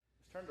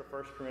Turn to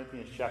 1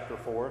 Corinthians chapter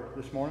 4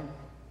 this morning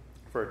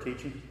for our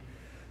teaching.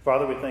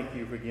 Father, we thank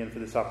you again for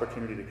this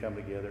opportunity to come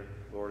together.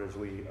 Lord, as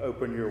we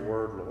open your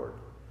word, Lord,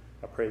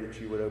 I pray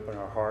that you would open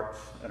our hearts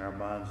and our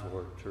minds,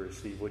 Lord, to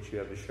receive what you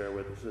have to share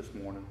with us this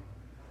morning.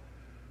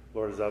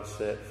 Lord, as I've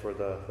said for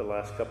the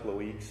last couple of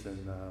weeks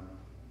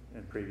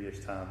and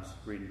previous times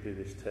reading through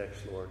this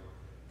text, Lord,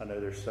 I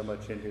know there's so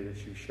much in here that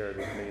you've shared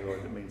with me,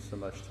 Lord, that means so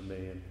much to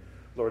me. And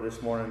Lord,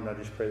 this morning I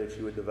just pray that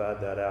you would divide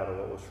that out of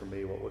what was for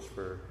me, what was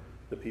for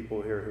the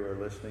people here who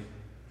are listening,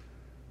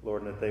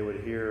 Lord, and that they would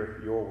hear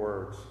your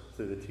words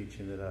through the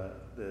teaching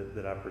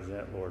that I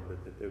present, Lord,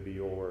 but that they would be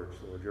your words,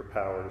 Lord, your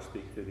power to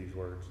speak through these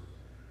words.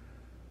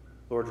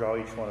 Lord, draw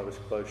each one of us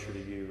closer to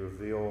you.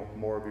 Reveal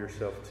more of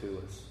yourself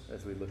to us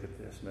as we look at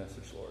this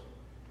message, Lord.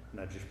 And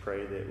I just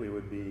pray that we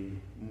would be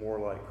more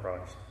like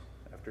Christ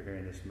after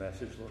hearing this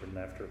message, Lord, and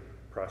after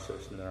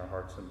processing it in our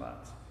hearts and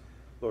minds.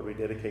 Lord, we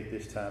dedicate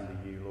this time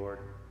to you, Lord.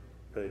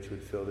 Pray that you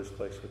would fill this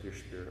place with your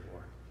Spirit,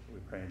 Lord. We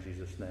pray in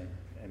Jesus' name.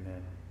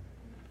 Amen.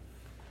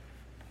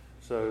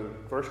 So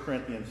 1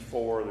 Corinthians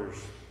 4, there's,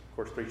 of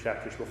course, 3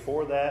 chapters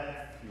before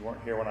that. If you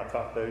weren't here when I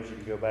taught those, you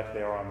can go back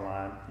there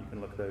online. You can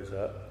look those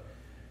up.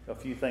 A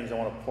few things I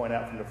want to point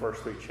out from the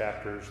first 3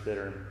 chapters that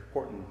are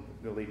important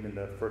leading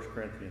into 1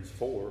 Corinthians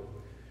 4.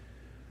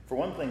 For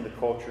one thing, the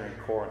culture in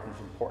Corinth is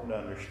important to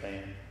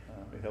understand.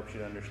 It helps you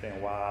to understand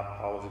why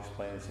Paul was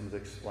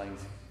explaining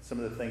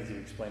some of the things he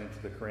explained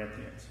to the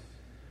Corinthians.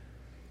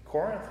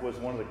 Corinth was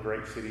one of the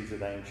great cities of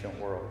the ancient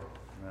world.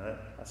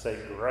 I say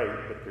great,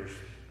 but there's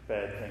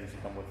bad things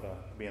that come with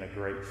being a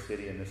great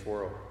city in this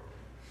world.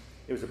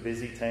 It was a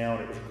busy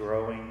town. It was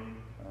growing.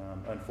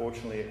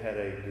 Unfortunately, it had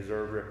a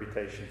deserved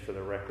reputation for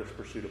the reckless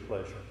pursuit of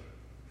pleasure.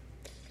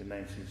 You can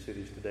name some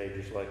cities today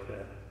just like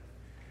that.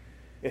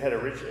 It had a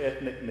rich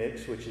ethnic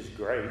mix, which is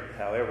great.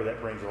 However,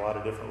 that brings a lot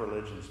of different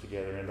religions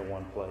together into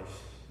one place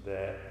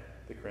that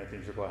the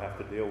Corinthians are going to have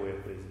to deal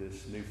with, is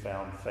this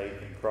newfound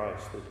faith in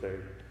Christ that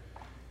they've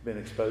been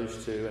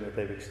exposed to and that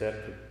they've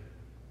accepted.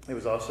 It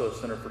was also a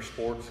center for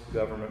sports,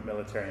 government,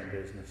 military, and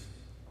business.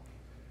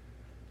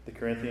 The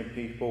Corinthian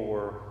people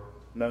were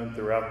known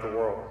throughout the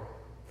world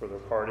for their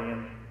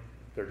partying,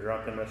 their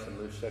drunkenness, and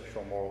loose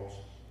sexual morals.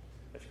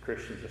 As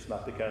Christians, it's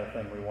not the kind of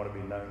thing we want to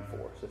be known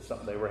for. So it's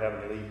something they were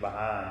having to leave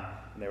behind,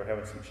 and they were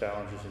having some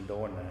challenges in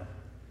doing that.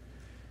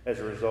 As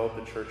a result,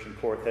 the church in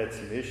Corinth had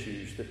some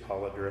issues that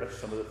Paul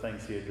addressed. Some of the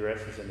things he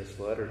addresses in this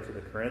letter to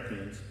the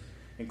Corinthians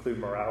include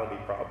morality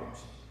problems,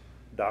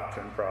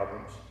 doctrine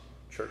problems,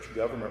 church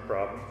government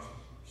problems,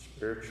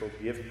 spiritual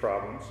gift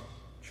problems,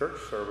 church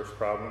service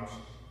problems,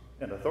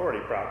 and authority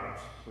problems,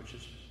 which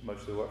is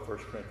mostly what 1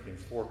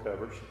 Corinthians 4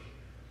 covers.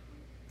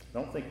 I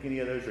don't think any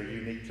of those are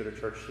unique to the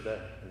church today.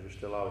 There's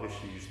still a lot of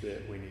issues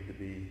that we need to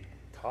be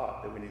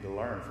taught, that we need to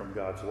learn from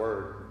God's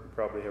Word. We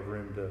probably have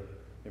room to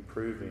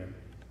improve in.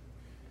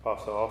 Paul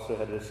also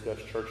had to discuss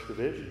church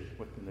division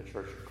within the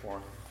church of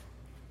Corinth.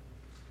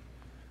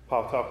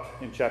 Paul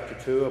talked in chapter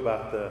 2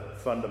 about the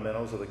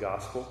fundamentals of the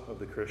gospel of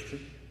the Christian,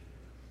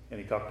 and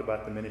he talked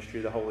about the ministry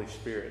of the Holy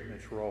Spirit and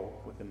its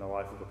role within the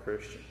life of a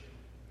Christian.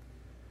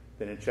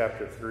 Then in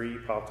chapter 3,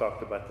 Paul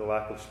talked about the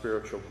lack of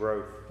spiritual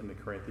growth in the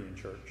Corinthian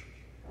church.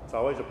 It's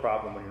always a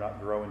problem when you're not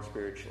growing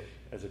spiritually,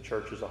 as a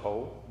church as a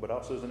whole, but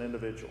also as an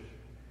individual.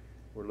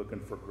 We're looking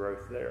for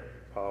growth there.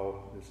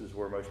 Paul, this is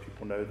where most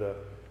people know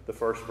the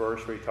first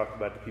verse where he talked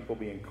about the people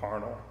being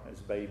carnal as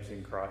babes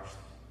in Christ.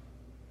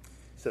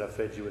 He said, I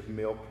fed you with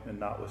milk and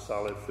not with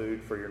solid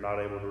food, for you're not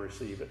able to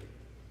receive it.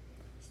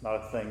 It's not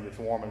a thing that's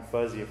warm and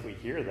fuzzy if we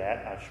hear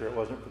that. I'm sure it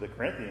wasn't for the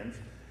Corinthians,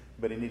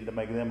 but he needed to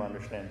make them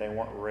understand they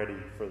weren't ready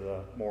for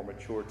the more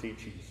mature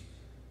teachings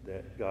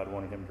that God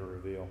wanted him to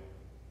reveal.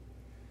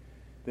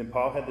 Then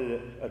Paul had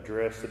to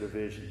address the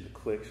division, the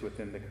cliques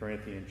within the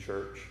Corinthian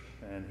church,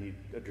 and he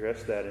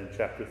addressed that in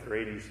chapter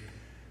 3, and he's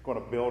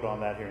going to build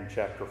on that here in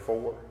chapter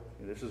 4.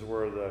 And this is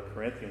where the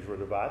Corinthians were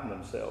dividing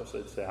themselves.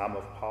 They'd say, I'm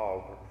of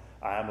Paul, or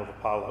I am of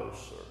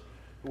Apollos,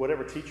 or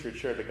whatever teacher had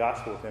shared the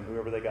gospel with them,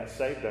 whoever they got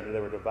saved under, they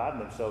were dividing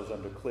themselves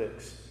under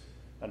cliques,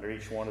 under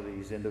each one of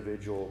these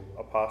individual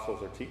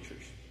apostles or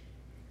teachers.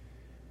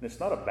 And it's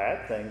not a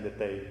bad thing that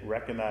they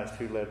recognized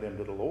who led them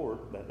to the Lord.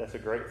 That's a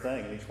great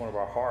thing. In each one of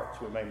our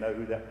hearts, we may know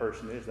who that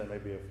person is. They may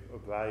be a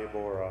valuable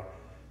or a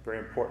very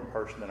important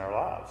person in our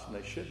lives, and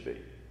they should be.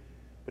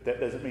 But that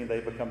doesn't mean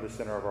they become the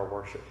center of our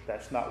worship.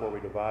 That's not where we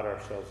divide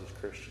ourselves as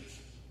Christians.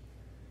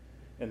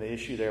 And the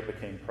issue there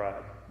became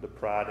pride. The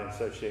pride in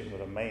associating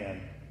with a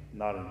man,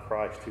 not in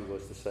Christ, who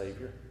was the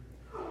Savior.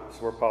 This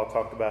is where Paul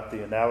talked about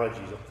the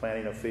analogies of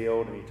planting a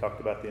field, and he talked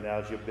about the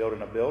analogy of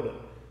building a building.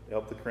 To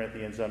help the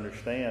Corinthians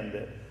understand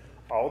that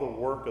all the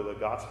work of the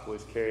gospel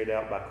is carried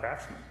out by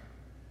craftsmen.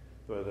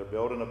 Whether they're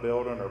building a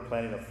building or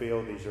planting a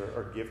field, these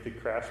are gifted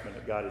craftsmen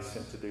that God has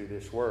sent to do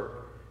this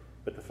work.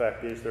 But the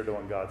fact is they're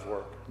doing God's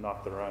work,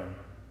 not their own.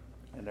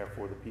 And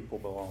therefore the people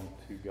belong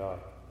to God.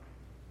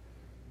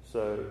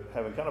 So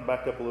having kind of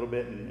backed up a little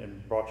bit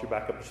and brought you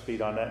back up to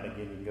speed on that, and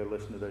again, you can go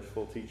listen to those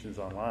full teachings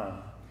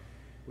online.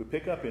 We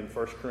pick up in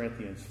 1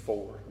 Corinthians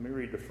 4. Let me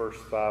read the first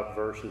 5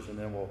 verses, and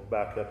then we'll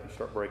back up and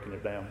start breaking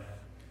it down.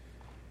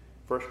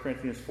 1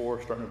 Corinthians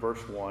 4, starting in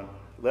verse 1,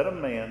 let a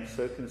man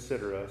so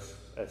consider us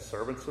as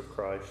servants of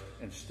Christ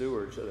and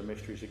stewards of the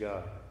mysteries of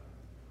God.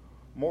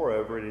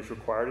 Moreover, it is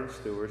required in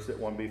stewards that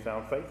one be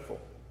found faithful.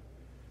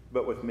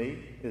 But with me,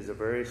 it is a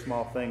very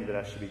small thing that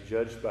I should be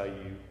judged by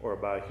you or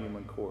by a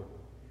human court.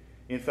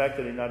 In fact,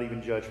 I do not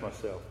even judge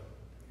myself.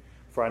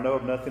 For I know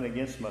of nothing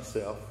against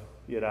myself,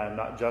 yet I am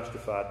not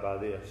justified by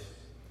this.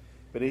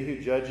 But he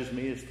who judges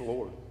me is the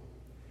Lord.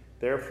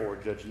 Therefore,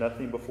 judge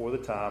nothing before the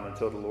time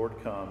until the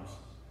Lord comes,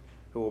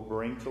 who will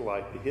bring to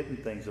light the hidden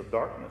things of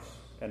darkness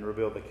and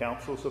reveal the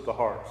counsels of the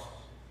hearts.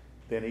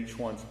 Then each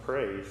one's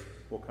praise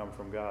will come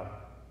from God.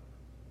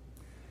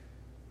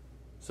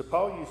 So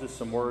Paul uses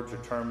some words or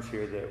terms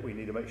here that we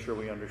need to make sure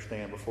we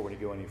understand before we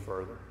go any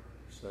further.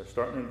 So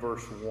starting in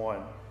verse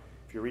 1,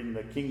 if you're reading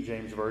the King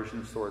James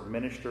Version, it's the word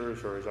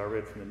ministers, or as I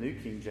read from the New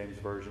King James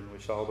Version, we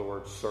saw the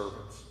word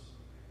servants.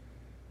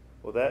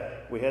 Well,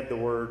 we had the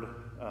word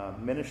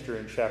minister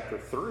in chapter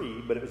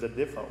 3, but it was a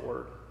different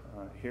word.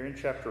 Here in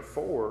chapter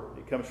 4,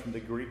 it comes from the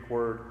Greek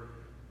word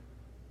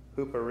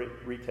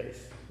huperites.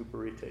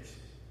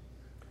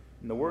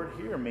 And the word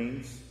here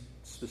means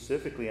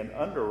specifically an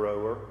under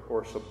rower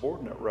or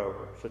subordinate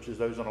rower, such as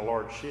those on a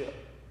large ship.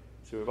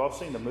 So we've all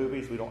seen the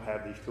movies. We don't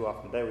have these too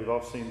often today. We've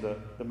all seen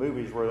the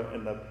movies where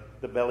in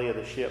the belly of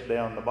the ship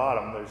down the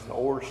bottom, there's the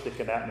oars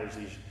sticking out and there's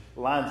these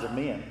lines of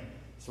men.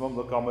 Some of them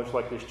look almost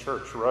like this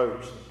church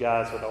rows,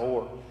 guys with an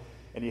oar.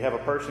 And you have a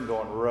person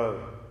going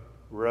row,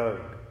 row,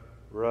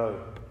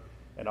 row.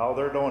 And all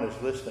they're doing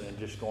is listening and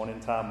just going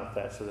in time with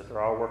that so that they're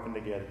all working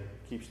together.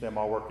 It keeps them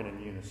all working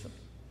in unison.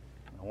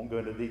 I won't go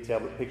into detail,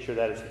 but picture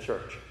that as the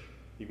church.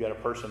 You've got a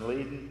person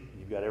leading.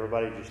 You've got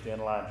everybody just in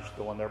line, just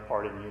doing their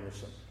part in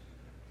unison.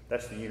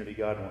 That's the unity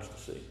God wants to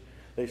see.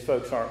 These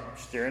folks aren't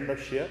steering the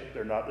ship.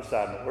 They're not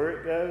deciding where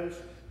it goes.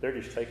 They're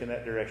just taking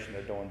that direction.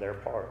 They're doing their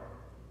part.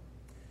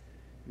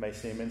 It may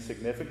seem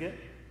insignificant,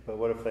 but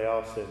what if they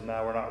all said,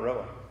 no, we're not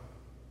rowing?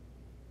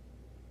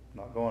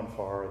 Not going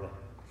far, the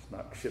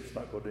ship's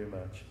not going to do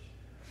much.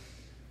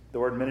 The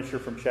word minister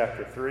from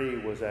chapter 3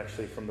 was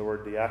actually from the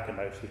word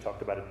diakonos. We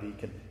talked about a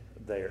deacon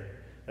there.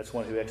 That's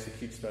one who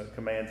executes the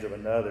commands of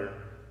another,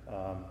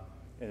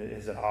 and it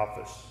is an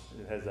office.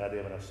 It has the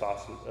idea of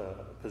a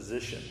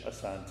position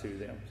assigned to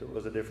them. So it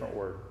was a different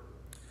word.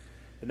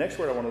 The next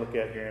word I want to look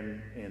at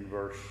here in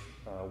verse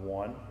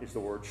 1 is the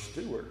word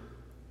steward,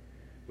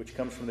 which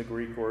comes from the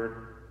Greek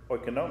word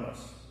oikonomos.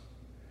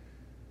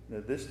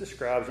 Now, this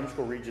describes, I'm just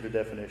going to read you the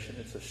definition.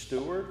 It's a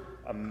steward,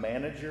 a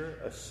manager,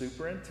 a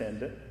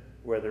superintendent,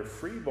 whether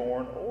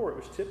freeborn or it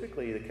was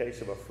typically the case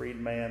of a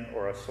freedman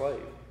or a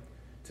slave,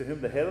 to whom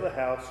the head of the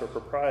house or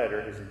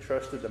proprietor has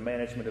entrusted the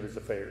management of his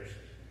affairs,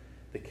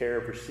 the care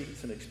of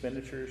receipts and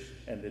expenditures,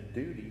 and the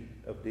duty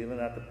of dealing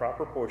out the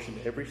proper portion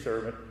to every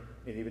servant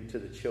and even to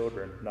the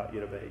children not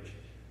yet of age.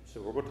 So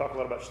we're going to talk a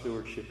lot about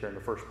stewardship here in the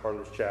first part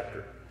of this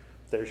chapter.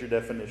 There's your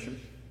definition.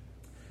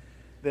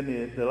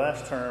 Then the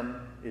last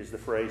term is the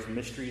phrase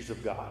mysteries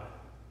of God.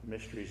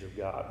 Mysteries of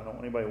God. I don't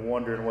want anybody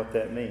wondering what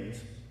that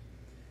means.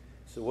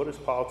 So what is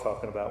Paul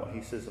talking about when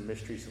he says the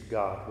mysteries of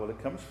God? Well,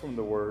 it comes from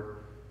the word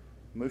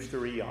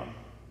mysterion,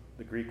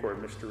 the Greek word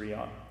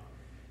mysterion.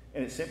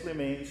 And it simply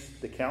means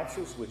the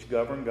counsels which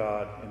govern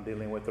God in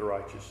dealing with the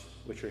righteous,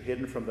 which are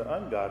hidden from the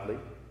ungodly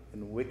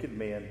and wicked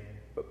men,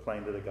 but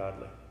plain to the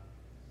godly.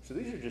 So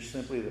these are just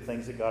simply the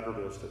things that God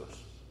reveals to us.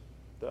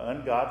 The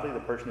ungodly, the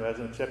person who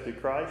hasn't accepted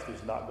Christ,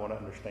 is not going to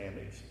understand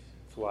these.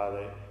 That's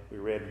why we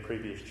read in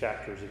previous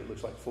chapters that it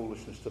looks like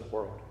foolishness to the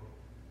world.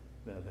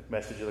 The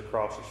message of the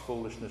cross is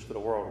foolishness to the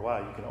world. Why?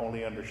 You can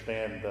only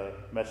understand the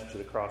message of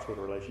the cross with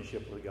a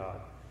relationship with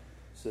God.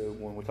 So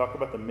when we talk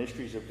about the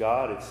mysteries of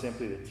God, it's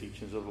simply the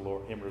teachings of the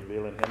Lord, Him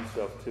revealing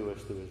Himself to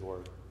us through His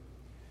Word.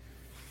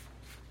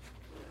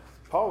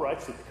 Paul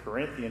writes that the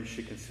Corinthians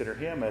should consider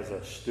him as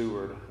a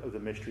steward of the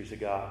mysteries of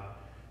God.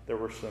 There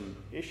were some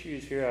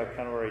issues here I've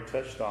kind of already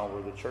touched on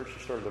where the church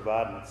started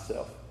dividing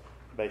itself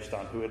based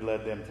on who had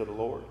led them to the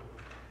Lord.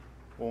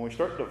 When we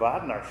start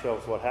dividing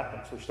ourselves, what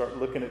happens? We start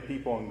looking at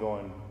people and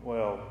going,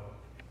 well,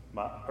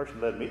 my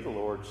person led me to the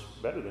Lord's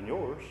better than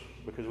yours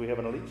because we have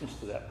an allegiance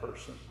to that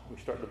person. We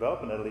start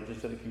developing that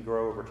allegiance and it can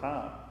grow over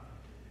time.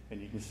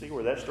 And you can see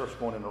where that starts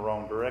going in the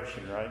wrong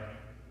direction, right?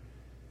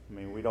 I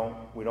mean, we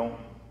don't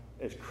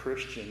as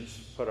Christians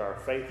put our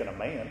faith in a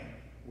man.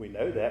 We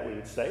know that, we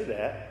would say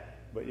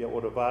that, but yet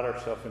we'll divide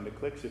ourselves into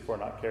cliques if we're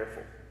not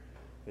careful.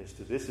 As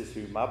to this is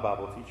who my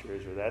Bible teacher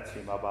is, or that's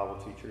who my Bible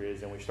teacher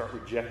is, and we start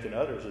rejecting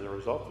others as a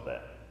result of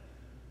that.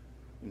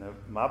 You know,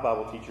 my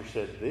Bible teacher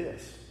said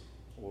this.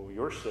 Well,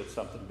 yours said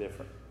something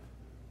different.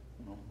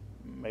 You know,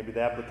 maybe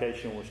the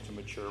application was to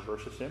mature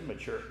versus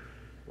immature.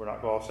 We're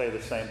not going to say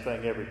the same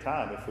thing every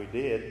time. If we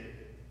did,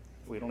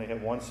 we'd only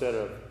have one set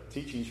of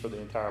teachings for the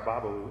entire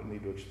Bible. We wouldn't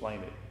need to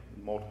explain it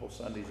in multiple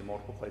Sundays in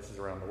multiple places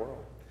around the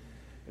world.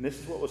 And this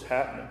is what was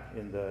happening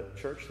in the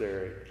church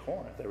there at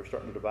Corinth. They were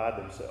starting to divide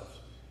themselves.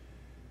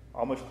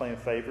 Almost playing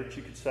favorites,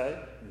 you could say.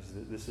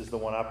 This is the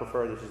one I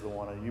prefer, this is the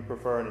one you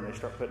prefer, and then they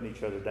start putting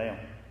each other down.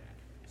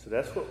 So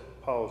that's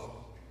what Paul's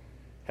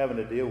having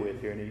to deal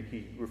with here. And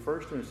he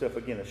refers to himself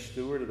again as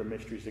steward of the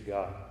mysteries of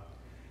God.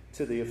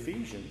 To the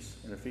Ephesians,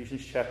 in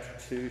Ephesians chapter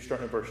 2,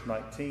 starting at verse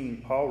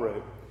 19, Paul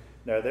wrote,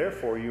 "Now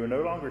therefore you are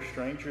no longer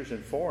strangers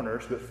and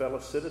foreigners, but fellow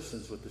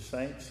citizens with the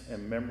saints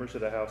and members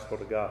of the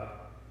household of God,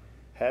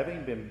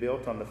 having been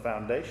built on the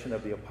foundation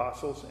of the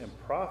apostles and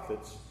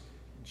prophets,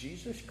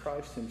 Jesus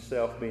Christ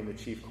himself being the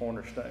chief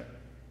cornerstone,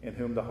 in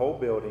whom the whole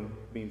building,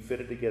 being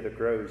fitted together,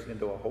 grows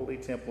into a holy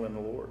temple in the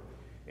Lord,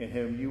 in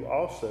whom you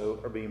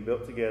also are being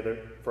built together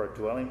for a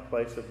dwelling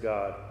place of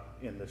God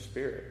in the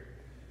Spirit."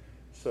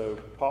 So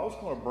Paul's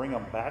going to bring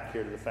them back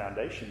here to the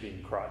foundation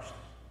being Christ.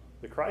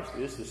 The Christ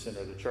is the center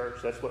of the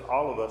church. That's what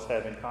all of us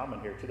have in common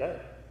here today.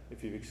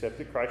 If you've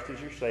accepted Christ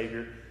as your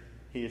Savior,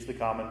 He is the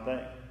common thing.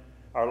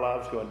 Our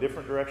lives go in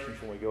different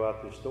directions when we go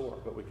out this door,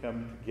 but we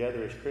come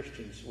together as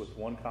Christians with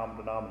one common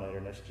denominator,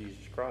 and that's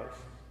Jesus Christ.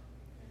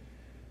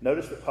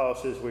 Notice that Paul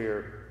says we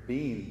are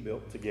being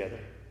built together.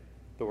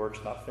 The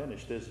work's not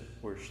finished, is it?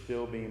 We're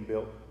still being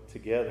built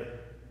together.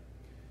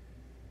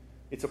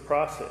 It's a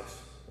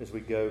process as we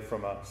go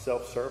from a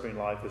self-serving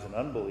life as an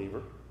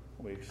unbeliever,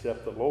 we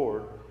accept the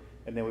Lord,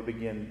 and then we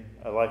begin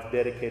a life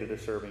dedicated to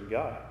serving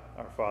God,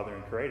 our Father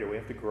and Creator. We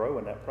have to grow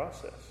in that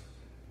process.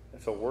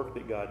 That's a work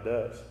that God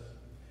does.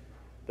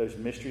 Those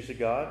mysteries of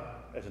God,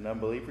 as an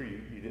unbeliever,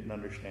 you didn't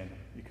understand them.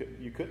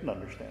 You couldn't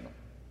understand them.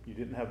 You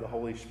didn't have the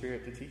Holy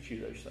Spirit to teach you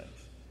those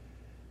things.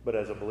 But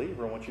as a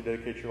believer, once you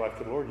dedicate your life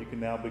to the Lord, you can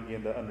now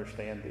begin to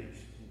understand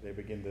these. They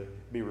begin to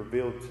be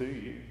revealed to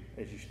you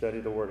as you study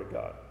the Word of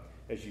God,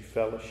 as you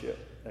fellowship,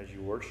 as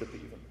you worship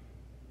even.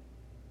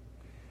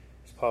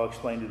 As Paul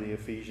explained to the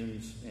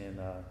Ephesians in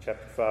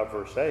chapter 5,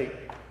 verse 8,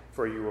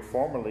 "For you were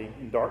formerly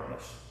in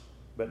darkness,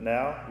 but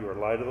now you are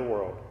light of the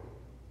world.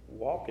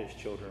 Walk as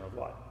children of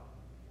light."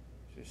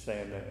 So he's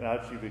saying that now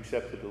that you've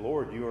accepted the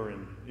Lord, you are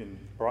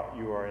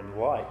in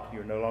light.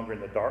 You're no longer in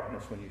the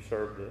darkness when you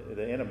serve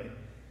the enemy.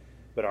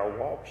 But our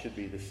walk should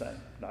be the same,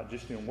 not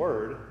just in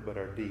word, but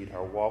our deed.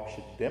 Our walk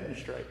should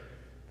demonstrate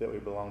that we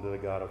belong to the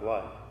God of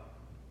light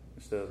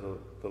instead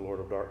of the Lord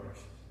of darkness.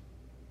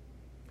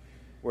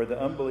 Where the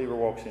unbeliever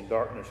walks in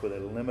darkness with a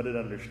limited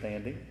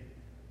understanding,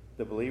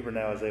 the believer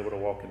now is able to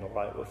walk in the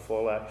light with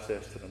full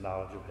access to the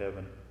knowledge of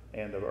heaven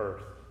and of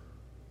earth.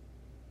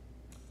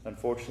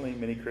 Unfortunately,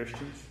 many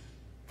Christians,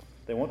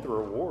 they want the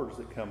rewards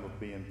that come with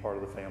being part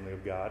of the family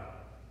of God,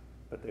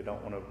 but they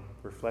don't want to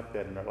reflect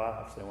that in their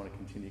lives. They want to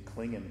continue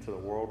clinging to the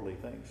worldly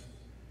things.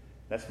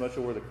 That's much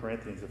of where the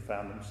Corinthians have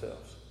found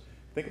themselves.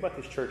 Think about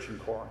this church in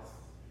Corinth.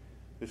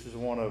 This is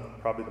one of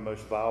probably the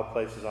most vile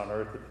places on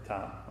earth at the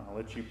time. I'll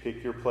let you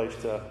pick your place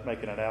to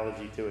make an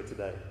analogy to it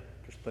today.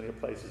 There's plenty of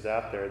places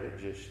out there that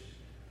just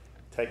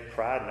take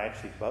pride and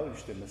actually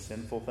boast in the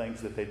sinful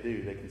things that they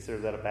do. They consider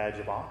that a badge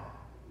of honor.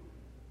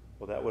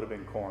 Well, that would have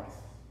been Corinth.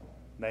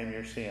 Name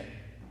your sin.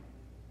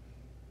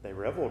 They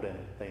reveled in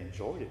it. They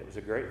enjoyed it. It was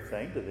a great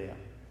thing to them.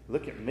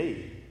 Look at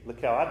me.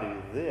 Look how I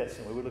do this.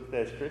 And we would look at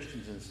that as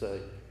Christians and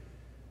say,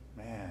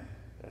 man,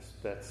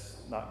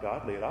 that's not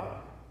godly at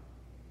all.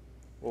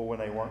 Well, when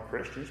they weren't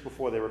Christians,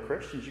 before they were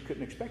Christians, you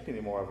couldn't expect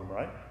any more of them,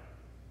 right?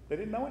 They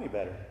didn't know any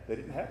better. They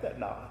didn't have that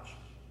knowledge.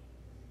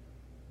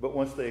 But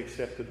once they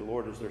accepted the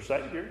Lord as their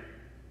Savior,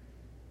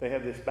 they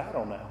have this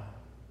battle now.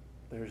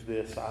 There's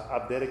this,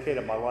 I've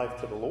dedicated my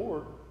life to the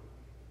Lord,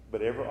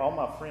 but all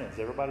my friends,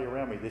 everybody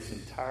around me, this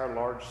entire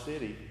large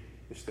city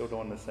is still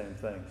doing the same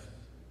things.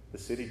 The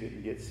city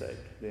didn't get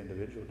saved. The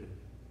individual did.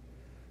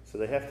 So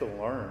they have to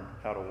learn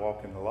how to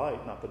walk in the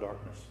light, not the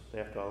darkness. They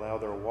have to allow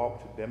their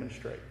walk to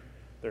demonstrate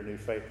their new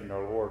faith in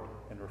their Lord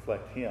and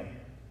reflect Him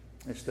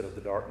instead of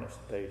the darkness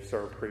that they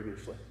served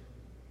previously.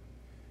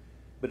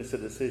 But it's a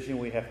decision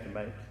we have to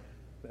make.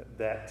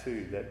 That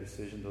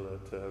decision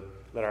to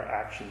let our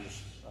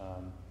actions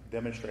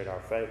demonstrate our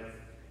faith,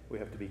 we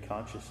have to be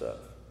conscious of.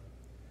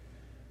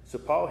 So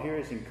Paul here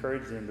is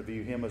encouraging them to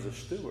view him as a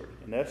steward.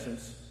 In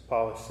essence,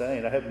 Paul is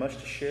saying, I have much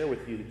to share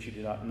with you that you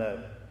do not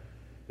know.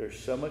 There's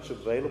so much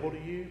available to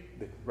you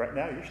that right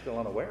now you're still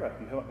unaware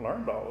of. You haven't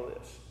learned all of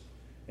this.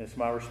 And it's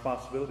my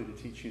responsibility to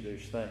teach you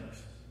those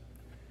things.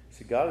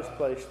 See, God has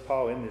placed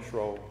Paul in this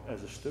role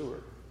as a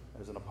steward,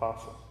 as an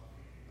apostle.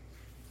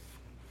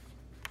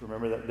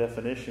 Remember that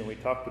definition we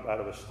talked about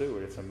of a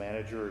steward. It's a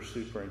manager or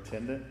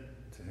superintendent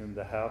to whom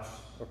the house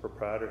or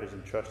proprietor has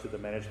entrusted the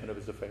management of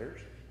his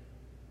affairs.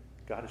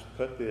 God has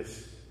put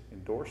this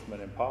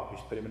endorsement in Paul.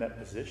 He's put him in that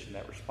position,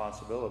 that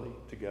responsibility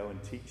to go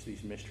and teach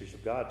these mysteries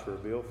of God, to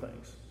reveal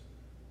things,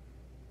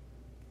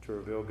 to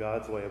reveal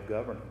God's way of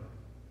governing.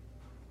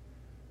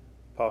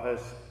 Paul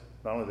has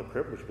not only the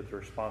privilege, but the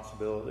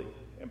responsibility.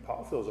 And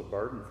Paul feels a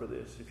burden for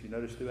this. If you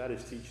notice throughout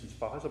his teachings,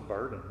 Paul has a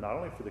burden, not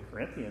only for the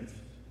Corinthians,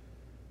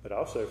 but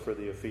also for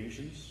the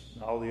Ephesians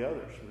and all the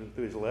others.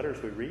 Through his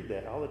letters, we read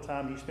that. All the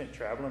time he spent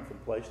traveling from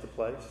place to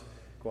place,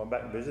 going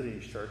back and visiting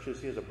these churches,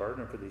 he has a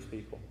burden for these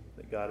people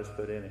that God has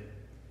put in him.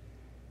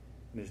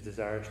 And his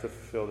desire is to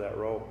fulfill that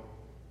role.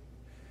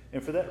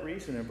 And for that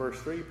reason, in verse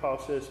 3, Paul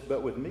says,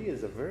 but with me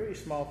is a very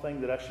small thing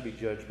that I should be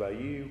judged by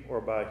you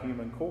or by a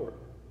human court.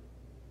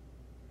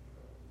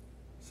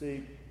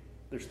 See,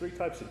 There's three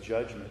types of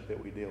judgment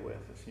that we deal with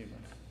as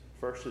humans.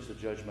 First is the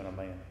judgment of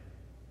man.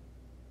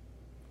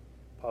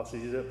 Paul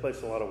says he doesn't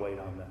place a lot of weight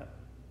on that.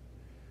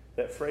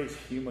 That phrase,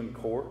 human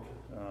court,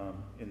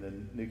 in the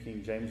New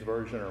King James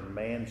Version, or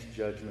man's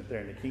judgment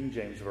there in the King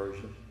James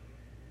Version,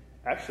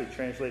 actually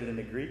translated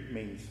into Greek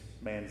means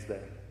man's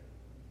day.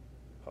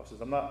 Paul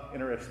says, I'm not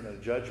interested in a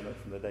judgment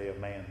from the day of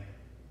man.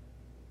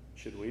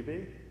 Should we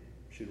be?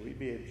 Should we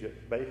be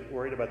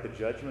worried about the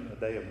judgment in the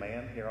day of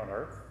man here on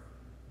earth?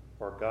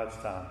 Or God's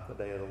time, the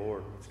day of the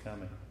Lord that's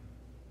coming?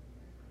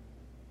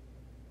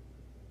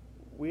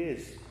 We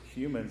as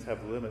humans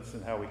have limits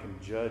in how we can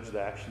judge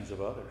the actions of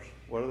others.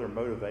 What are their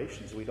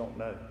motivations? We don't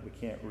know. We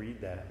can't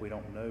read that. We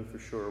don't know for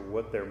sure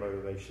what their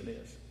motivation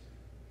is.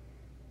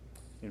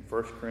 In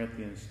 1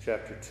 Corinthians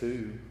chapter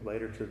 2,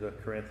 later to the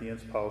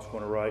Corinthians, Paul's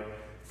going to write,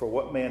 "For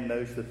what man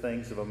knows the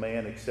things of a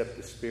man except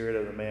the spirit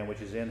of the man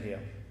which is in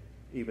him?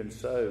 Even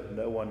so,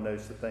 no one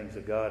knows the things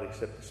of God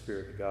except the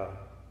Spirit of God."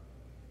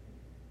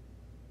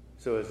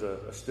 So as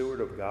a steward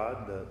of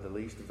God, the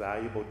least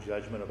valuable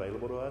judgment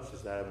available to us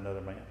is that of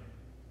another man.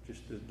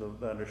 Just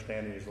the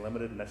understanding is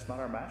limited, and that's not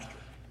our master.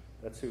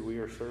 That's who we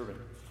are serving.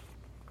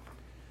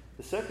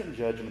 The second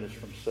judgment is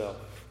from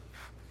self.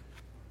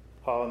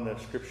 Paul in the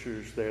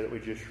scriptures there that we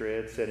just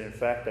read said, "In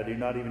fact, I do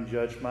not even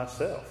judge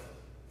myself,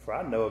 for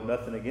I know of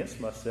nothing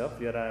against myself,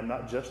 yet I am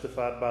not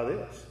justified by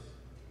this."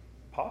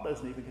 Paul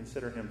doesn't even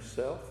consider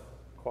himself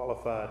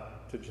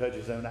qualified to judge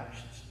his own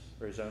actions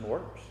or his own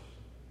works.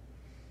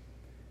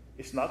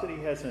 It's not that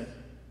he hasn't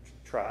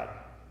tried.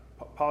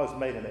 Paul has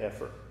made an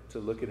effort to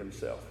look at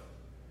himself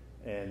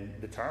and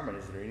determine,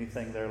 is there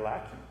anything there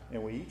lacking?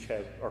 And we each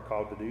are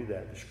called to do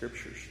that. The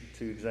scriptures,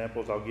 two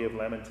examples I'll give.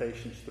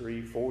 Lamentations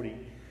 3:40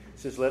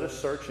 says, "Let us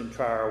search and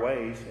try our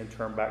ways and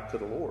turn back to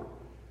the Lord."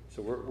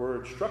 So we're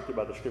instructed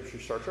by the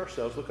scriptures, search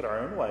ourselves, look at our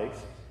own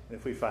ways, and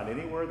if we find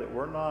anywhere that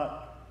we're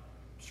not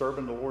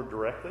serving the Lord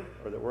directly,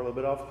 or that we're a little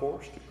bit off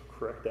course, to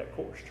correct that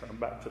course, turn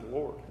back to the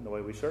Lord in the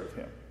way we serve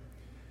Him.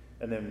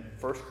 And then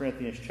 1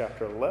 Corinthians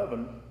chapter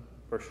 11,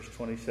 verses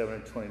 27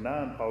 and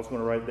 29, Paul's going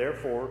to write,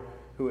 "Therefore,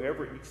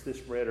 whoever eats this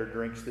bread or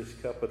drinks this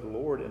cup of the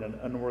Lord in an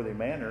unworthy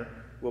manner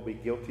will be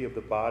guilty of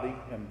the body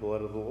and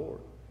blood of the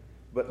Lord.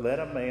 But let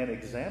a man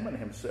examine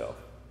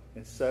himself,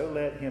 and so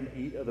let him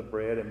eat of the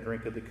bread and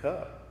drink of the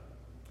cup.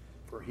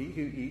 For he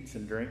who eats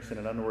and drinks in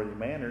an unworthy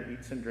manner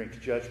eats and drinks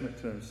judgment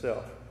to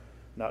himself,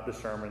 not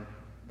discerning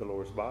the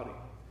Lord's body."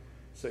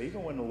 So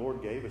even when the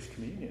Lord gave us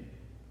communion,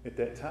 at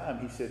that time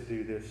he said,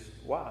 "Do this."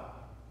 Why?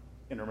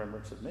 In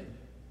remembrance of me.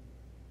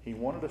 He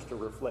wanted us to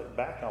reflect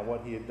back on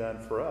what he had done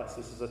for us.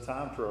 This is a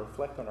time to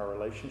reflect on our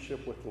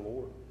relationship with the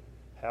Lord.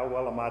 How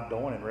well am I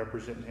doing in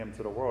representing him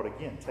to the world?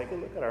 Again, take a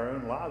look at our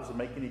own lives and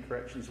make any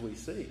corrections we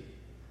see.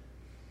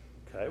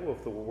 Okay, well,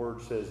 if the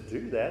word says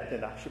do that,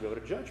 then I should be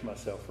able to judge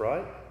myself,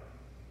 right?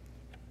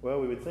 Well,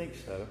 we would think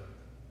so.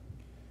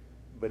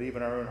 But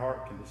even our own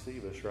heart can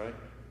deceive us, right?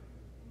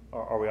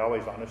 Are we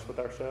always honest with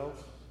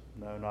ourselves?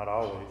 No, not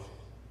always.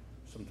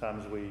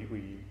 Sometimes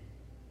we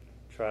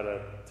try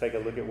to take a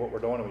look at what we're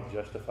doing and we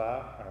justify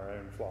our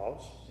own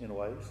flaws in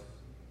ways.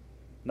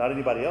 Not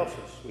anybody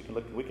else's.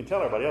 We can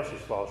tell everybody else's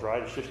flaws,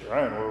 right? It's just our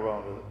own. We're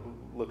willing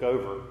to look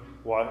over,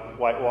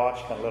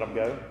 whitewash, kind of let them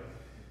go.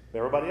 But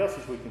everybody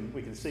else's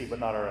we can see, but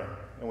not our own.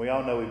 And we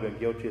all know we've been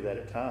guilty of that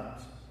at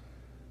times.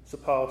 So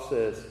Paul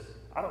says,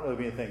 I don't know of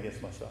anything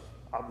against myself.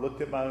 I've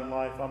looked at my own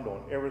life. I'm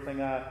doing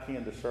everything I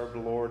can to serve the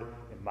Lord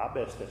in my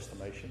best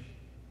estimation.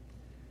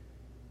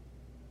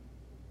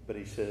 But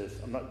he says,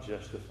 I'm not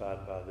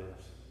justified by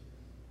this.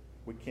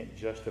 We can't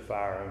justify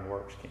our own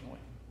works, can we?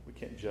 We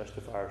can't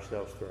justify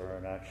ourselves through our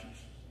own actions.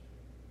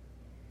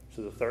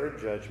 So the third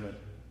judgment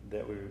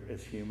that we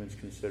as humans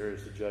consider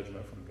is the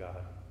judgment from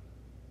God.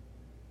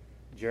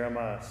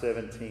 Jeremiah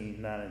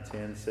 17:9 and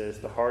 10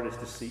 says, "The heart is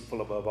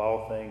deceitful above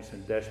all things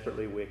and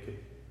desperately wicked.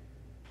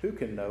 Who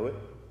can know it?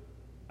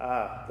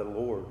 I, the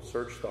Lord,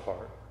 search the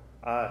heart.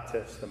 I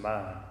test the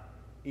mind,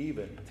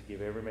 even to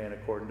give every man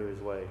according to his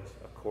ways,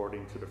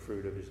 according to the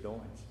fruit of his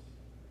doings."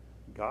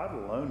 God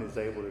alone is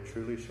able to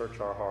truly search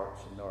our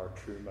hearts and know our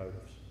true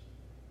motives.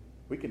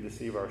 We can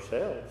deceive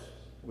ourselves.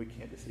 We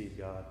can't deceive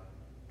God.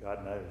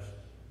 God knows.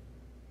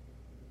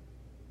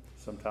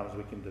 Sometimes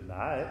we can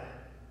deny it.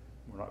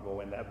 We're not going to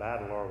win that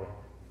battle, are we?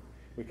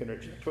 We can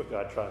reject what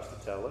God tries to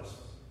tell us.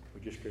 We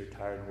just grow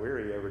tired and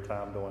weary every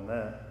time doing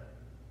that.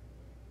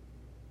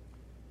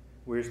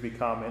 Wiersbe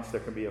comments,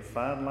 there can be a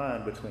fine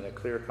line between a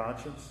clear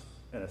conscience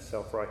and a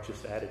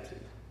self-righteous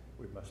attitude.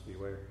 We must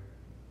beware.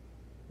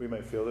 We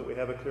may feel that we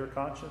have a clear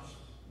conscience,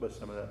 but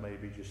some of that may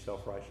be just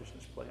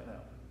self-righteousness playing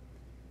out.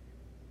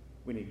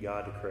 We need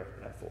God to correct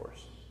that for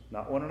us.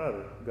 Not one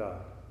another,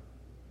 God.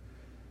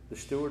 The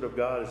steward of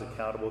God is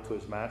accountable to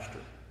his master.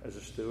 As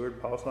a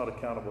steward, Paul's not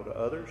accountable to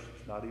others.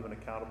 He's not even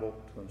accountable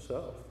to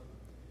himself.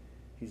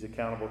 He's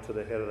accountable to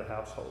the head of the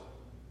household.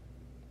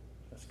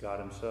 That's God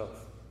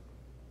himself.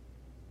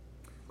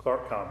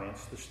 Clark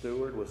comments, the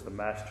steward was the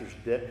master's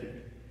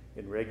deputy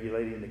in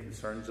regulating the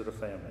concerns of the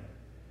family,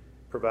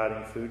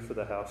 providing food for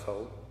the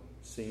household,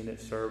 seeing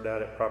it served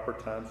out at proper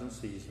times and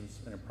seasons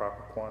and in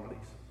proper quantities.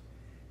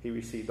 He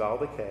received all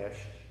the cash,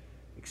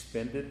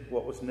 expended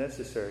what was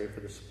necessary for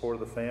the support of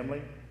the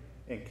family,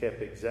 and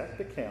kept exact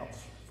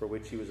accounts for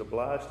which he was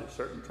obliged at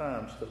certain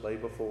times to lay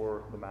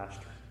before the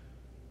master.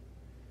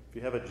 If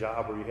you have a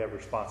job where you have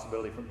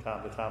responsibility from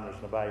time to time, there's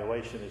an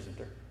evaluation, isn't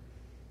there?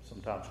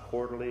 Sometimes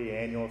quarterly,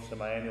 annual,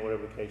 semi-annual,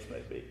 whatever the case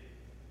may be.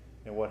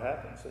 And what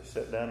happens? They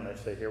sit down and they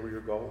say, here were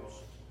your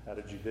goals. How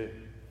did you do?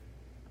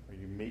 Are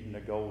you meeting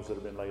the goals that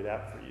have been laid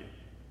out for you?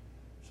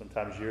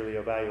 Sometimes yearly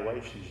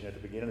evaluations, at the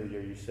beginning of the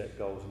year you set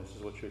goals, and this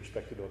is what you're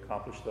expected to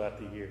accomplish throughout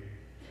the year.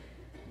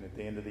 And at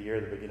the end of the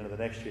year, the beginning of the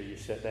next year, you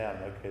sit down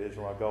and, okay, these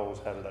are my goals.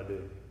 How did I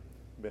do?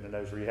 Been in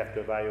those where you have to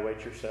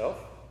evaluate yourself.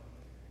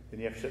 Then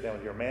you have to sit down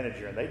with your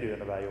manager and they do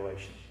an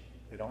evaluation.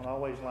 They don't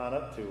always line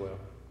up too well.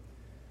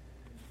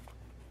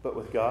 But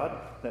with God,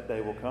 that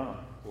day will come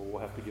where we'll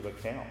have to give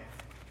account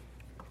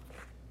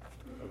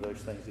of those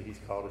things that he's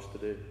called us to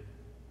do.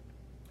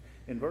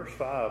 In verse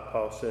 5,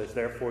 Paul says,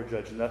 therefore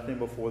judge nothing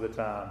before the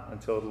time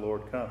until the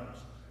Lord comes,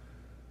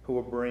 who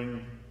will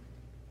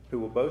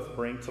both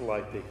bring to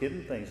light the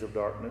hidden things of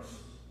darkness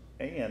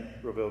and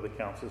reveal the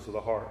counsels of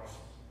the hearts.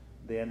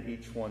 Then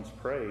each one's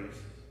praise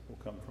will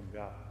come from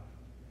God.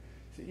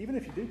 See, even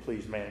if you do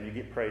please man and you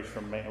get praise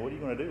from man, what are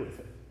you going to do with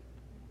it?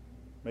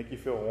 Make you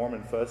feel warm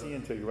and fuzzy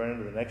until you run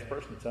into the next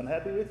person that's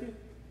unhappy with you?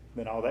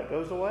 Then all that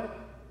goes away?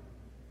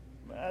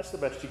 That's the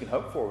best you can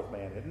hope for with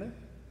man, isn't it?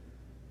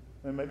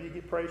 And maybe you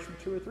get praise from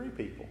 2 or 3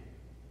 people.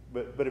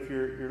 But if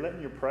you're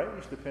letting your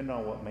praise depend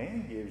on what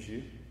man gives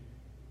you,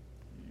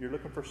 you're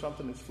looking for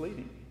something that's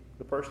fleeting.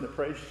 The person that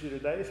praises you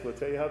today will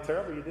tell you how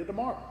terrible you did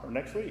tomorrow or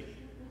next week.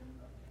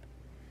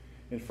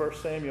 In 1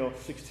 Samuel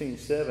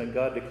 16:7,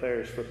 God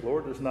declares, for the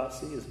Lord does not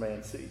see as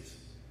man sees.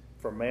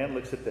 For man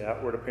looks at the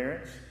outward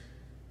appearance,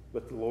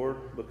 but the Lord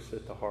looks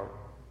at the heart.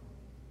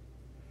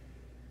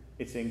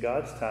 It's in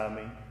God's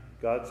timing,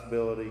 God's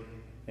ability,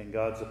 and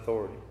God's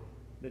authority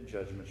that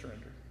judgment's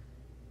rendered.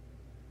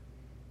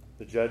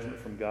 The judgment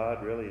from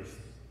God really is,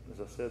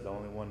 as I said, the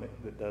only one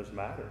that does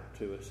matter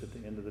to us at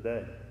the end of the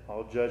day.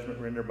 All judgment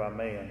rendered by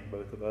man,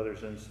 both of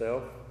others and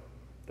self,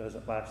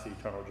 doesn't last the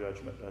eternal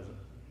judgment, does it?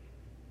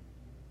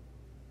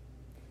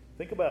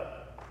 Think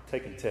about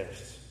taking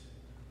tests.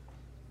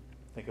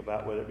 Think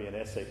about whether it be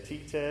an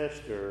SAT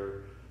test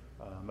or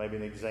maybe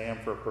an exam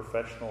for a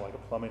professional like a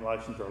plumbing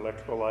license or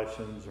electrical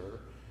license or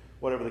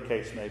whatever the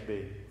case may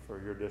be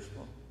for your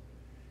discipline.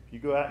 If you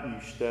go out and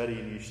you study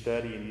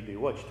and you do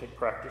what? You take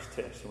practice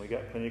tests. And we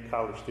got plenty of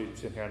college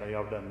students in here. I know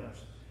y'all have done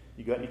this.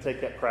 You go out and you take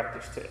that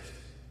practice test.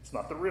 It's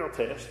not the real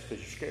test because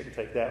you're scared to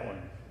take that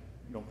one.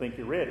 You don't think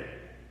you're ready.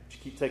 But you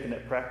keep taking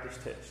that practice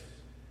test.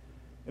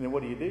 And then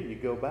what do? You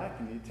go back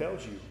and it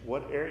tells you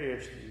what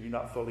areas do you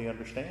not fully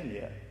understand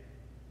yet.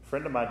 A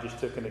friend of mine just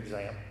took an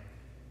exam.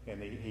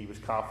 And he was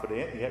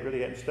confident. He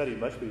really hadn't studied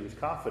much, but he was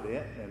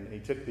confident. And he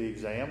took the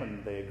exam,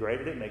 and they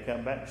graded it, and they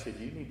come back and said,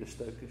 you need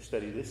to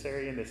study this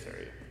area and this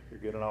area. You're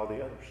good in all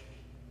the others.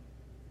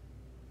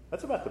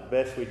 That's about the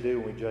best we do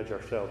when we judge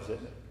ourselves,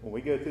 isn't it? When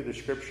we go through the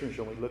scriptures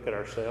and we look at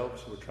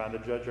ourselves, we're trying to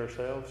judge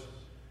ourselves.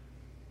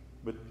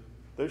 But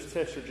those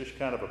tests are just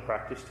kind of a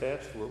practice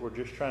test. We're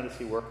just trying to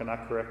see where can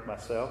I correct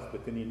myself,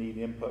 but then you need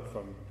input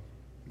from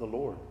the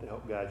Lord to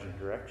help guide you in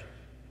direction,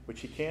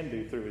 which he can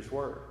do through his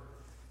word.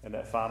 And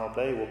that final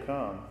day will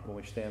come when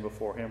we stand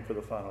before him for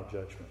the final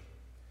judgment.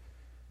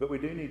 But we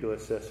do need to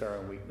assess our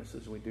own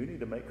weaknesses. We do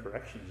need to make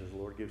corrections as the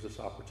Lord gives us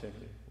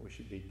opportunity. We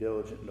should be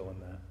diligent in doing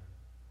that.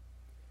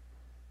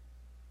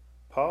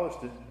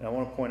 I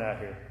want to point out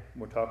here,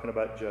 we're talking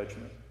about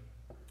judgment.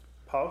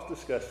 Paul's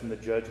discussing the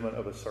judgment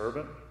of a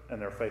servant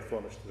and their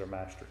faithfulness to their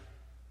master.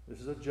 This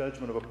is a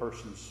judgment of a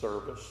person's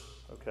service,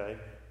 okay?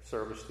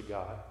 Service to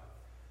God.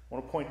 I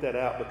want to point that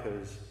out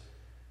because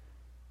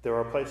there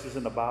are places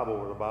in the Bible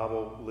where the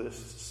Bible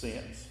lists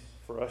sins.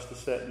 For us to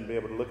sit and be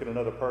able to look at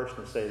another person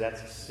and say,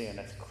 that's a sin,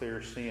 that's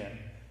clear sin,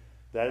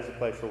 that is a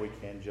place where we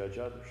can judge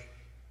others.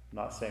 I'm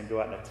not saying go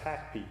out and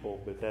attack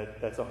people, but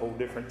that's a whole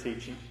different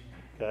teaching,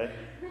 okay?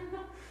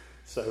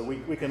 So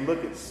we can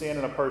look at sin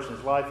in a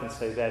person's life and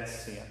say, that's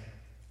sin.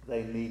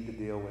 They need to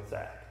deal with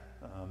that.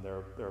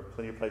 There are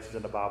plenty of places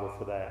in the Bible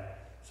for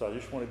that. So I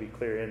just want to be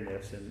clear in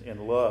this.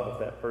 In love,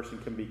 that person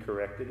can be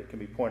corrected. It can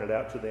be pointed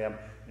out to them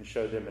and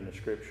show them in the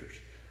Scriptures.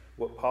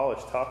 What Paul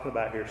is talking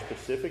about here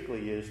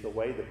specifically is the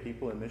way the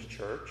people in this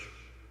church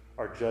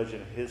are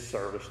judging his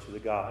service to the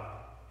God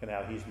and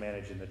how he's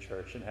managing the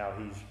church and how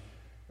he's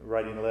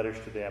writing letters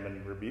to them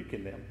and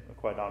rebuking them.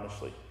 Quite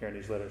honestly, here in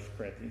these letters to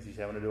Corinthians, he's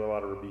having to do a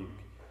lot of rebuke.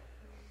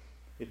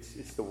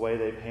 It's the way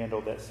they've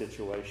handled that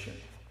situation.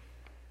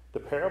 The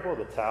parable of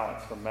the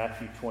talents from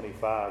Matthew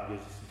 25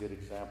 gives us a good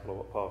example of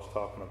what Paul's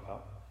talking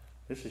about.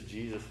 This is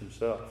Jesus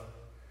himself.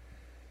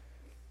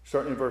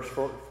 Starting in verse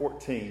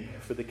 14,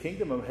 for the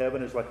kingdom of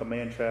heaven is like a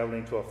man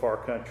traveling to a far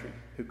country,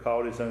 who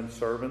called his own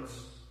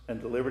servants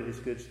and delivered his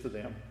goods to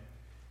them.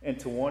 And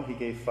to one he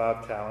gave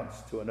 5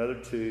 talents, to another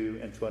 2,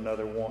 and to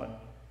another 1,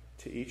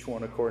 to each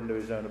one according to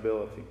his own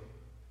ability.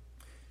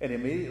 And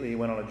immediately he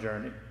went on a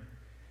journey.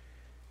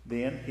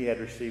 Then he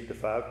had received the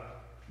 5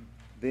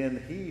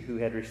 Then he who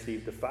had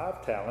received the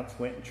 5 talents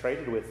went and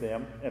traded with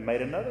them and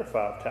made another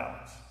 5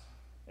 talents.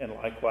 And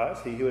likewise,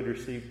 he who had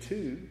received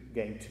 2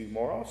 gained 2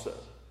 more also.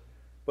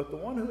 But the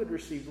one who had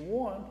received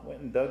 1 went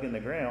and dug in the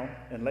ground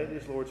and hid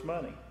his Lord's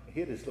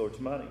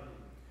money.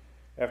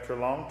 After a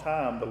long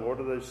time, the Lord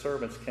of those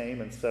servants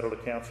came and settled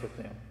accounts with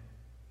them.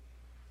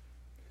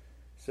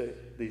 So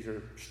these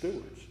are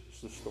stewards.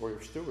 It's the story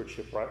of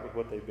stewardship, right, with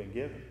what they've been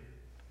given.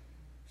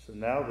 So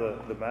now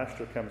the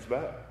master comes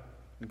back.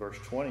 In verse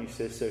 20, he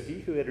says, So he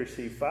who had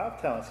received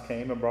 5 talents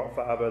came and brought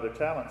 5 other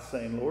talents,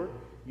 saying, Lord,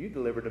 you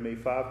delivered to me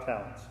 5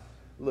 talents.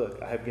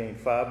 Look, I have gained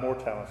 5 more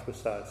talents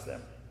besides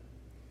them.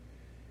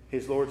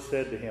 His Lord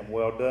said to him,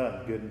 Well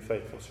done, good and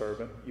faithful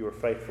servant. You are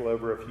faithful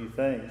over a few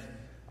things.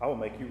 I will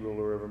make you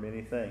ruler over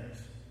many things.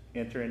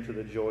 Enter into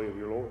the joy of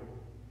your Lord.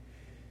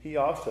 He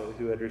also,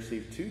 who had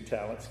received 2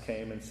 talents,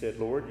 came and said,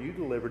 Lord, you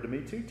delivered to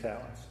me 2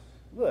 talents.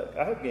 Look,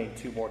 I have gained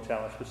 2 more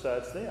talents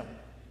besides them.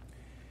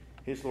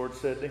 His Lord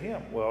said to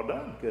him, Well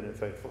done, good and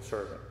faithful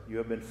servant. You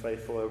have been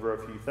faithful over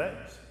a few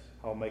things.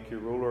 I will make you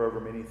ruler over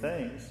many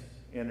things.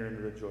 Enter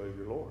into the joy of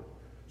your Lord.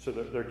 So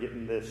they're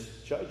getting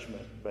this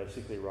judgment,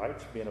 basically, right?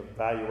 It's being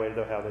evaluated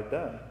of how they've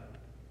done.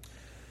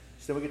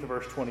 So then we get to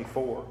verse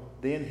 24.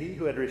 Then he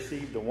who had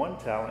received the 1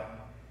 talent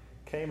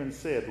came and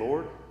said,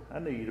 Lord, I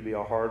knew you to be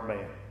a hard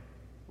man,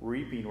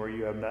 reaping where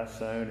you have not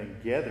sown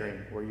and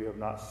gathering where you have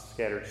not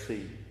scattered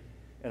seed.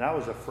 And I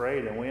was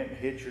afraid and went and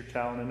hid your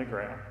talent in the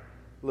ground.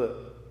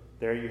 Look,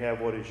 there you have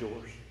what is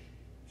yours.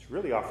 It's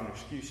really offering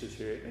excuses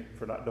here, isn't it,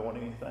 for not doing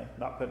anything,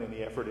 not putting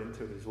any effort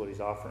into it is what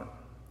he's offering.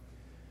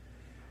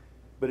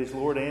 But his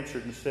Lord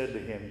answered and said to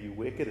him, You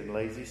wicked and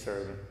lazy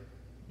servant,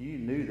 you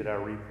knew that I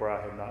reap where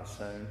I have not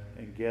sown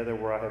and gather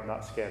where I have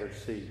not scattered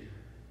seed.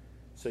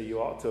 So you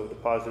ought to have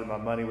deposited my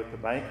money with the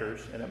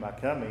bankers, and at my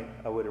coming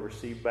I would have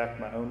received back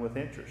my own with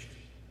interest.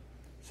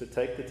 So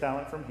take the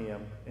talent from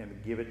him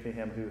and give it to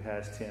him who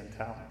has 10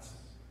 talents.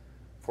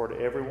 For to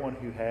everyone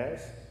who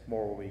has,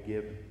 more will be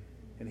given,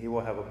 and he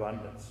will have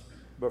abundance.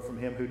 But from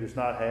him who does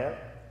not have,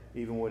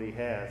 even what he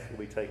has will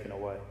be taken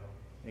away.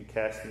 And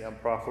cast the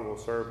unprofitable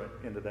servant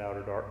into the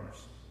outer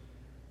darkness.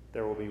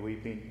 There will be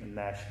weeping and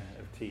gnashing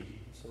of teeth.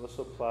 So let's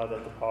apply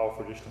that to Paul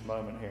for just a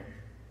moment here.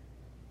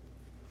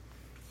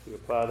 We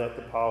apply that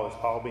to Paul. Is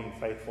Paul being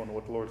faithful in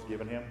what the Lord's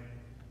given him?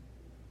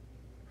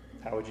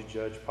 How would you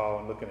judge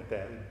Paul in looking at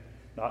that?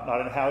 Not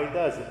in how he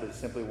does it, but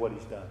simply what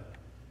he's done.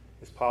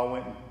 As Paul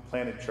went and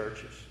planted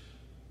churches,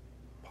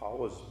 Paul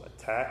was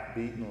attacked,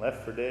 beaten,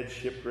 left for dead,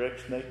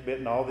 shipwrecked, snake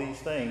bitten, all these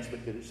things,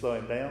 but did it slow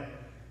him down?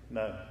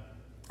 No.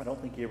 I don't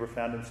think he ever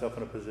found himself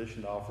in a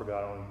position to offer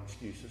God only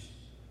excuses.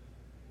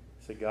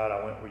 He said, God,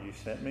 I went where you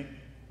sent me,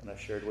 and I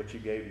shared what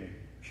you gave me.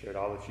 I shared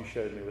all that you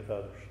showed me with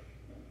others.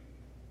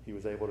 He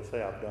was able to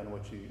say, I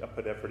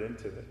put effort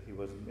into it. He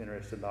wasn't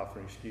interested in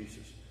offering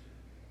excuses.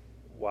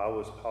 Why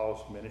was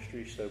Paul's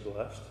ministry so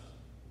blessed?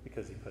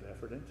 Because he put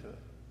effort into it.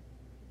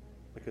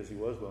 Because he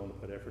was willing to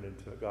put effort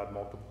into it. God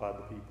multiplied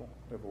the people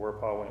everywhere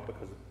Paul went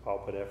because Paul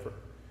put effort.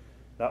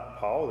 Not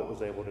Paul that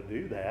was able to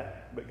do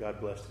that, but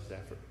God blessed his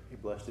effort. He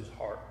blessed his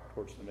heart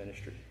towards the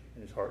ministry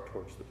and his heart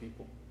towards the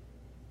people.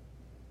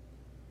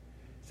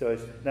 So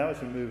now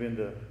as we move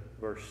into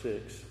verse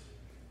 6,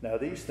 Now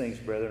these things,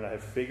 brethren, I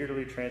have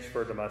figuratively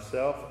transferred to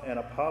myself and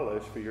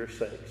Apollos for your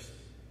sakes,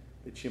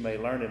 that you may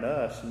learn in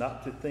us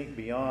not to think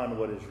beyond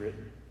what is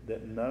written,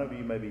 that none of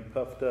you may be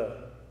puffed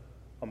up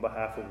on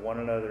behalf of one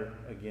another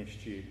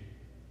against you.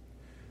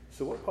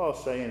 So what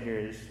Paul's saying here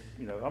is,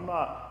 I'm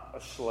not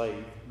a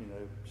slave,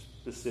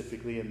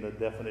 specifically in the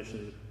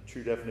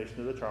true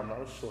definition of the term. I'm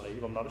not a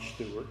slave. I'm not a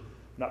steward.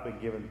 I've not been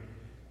given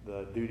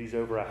the duties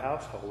over a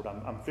household.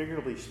 I'm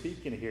figuratively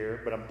speaking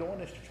here, but I'm doing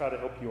this to try to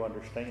help you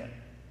understand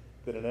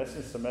that in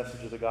essence the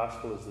message of the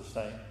gospel is the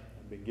same.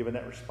 I've been given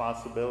that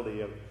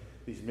responsibility of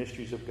these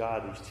mysteries of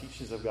God, these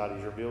teachings of God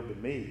He's revealed to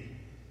me,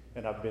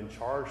 and I've been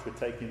charged with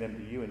taking them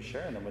to you and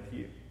sharing them with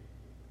you.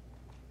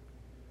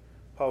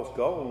 Paul's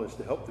goal is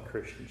to help the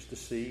Christians to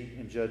see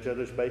and judge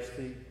others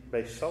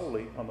based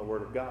solely on the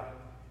Word of God.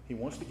 He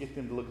wants to get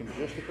them to look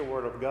just at the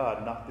Word of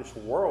God, not this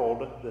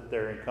world that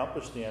they're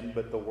encompassed in,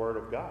 but the Word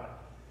of God.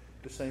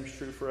 The same is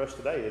true for us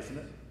today, isn't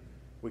it?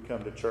 We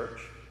come to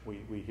church,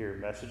 we hear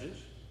messages,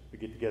 we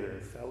get together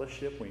in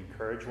fellowship, we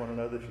encourage one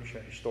another through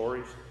sharing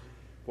stories,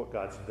 what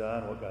God's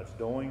done, what God's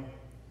doing.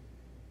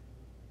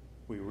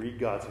 We read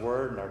God's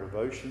Word in our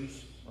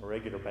devotions on a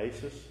regular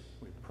basis.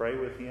 We pray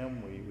with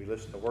Him. We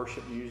listen to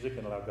worship music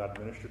and allow God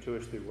to minister to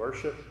us through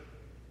worship.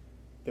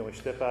 Then we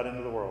step out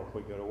into the world.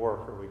 We go to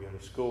work, or we go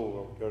to school,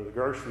 or we go to the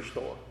grocery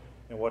store.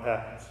 And what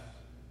happens?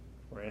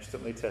 We're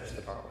instantly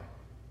tested, aren't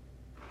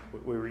we?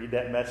 We read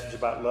that message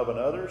about loving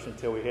others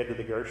until we head to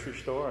the grocery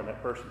store and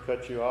that person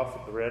cuts you off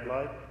at the red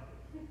light.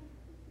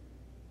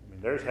 I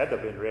mean, theirs had to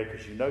have been red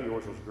because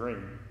yours was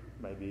green.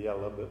 Maybe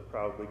yellow, but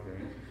probably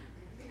green.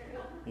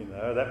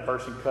 That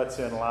person cuts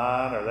in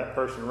line, or that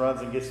person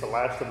runs and gets the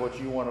last of what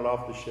you wanted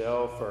off the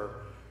shelf,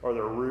 or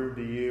they're rude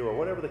to you, or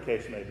whatever the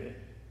case may be.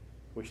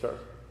 We start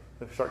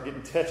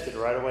getting tested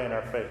right away in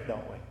our faith,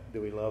 don't we? Do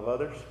we love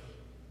others?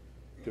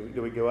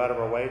 Do we go out of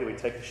our way? Do we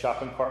take the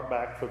shopping cart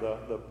back for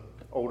the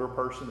older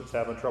person that's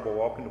having trouble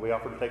walking? Do we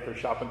offer to take their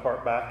shopping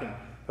cart back and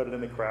put it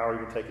in the crowd,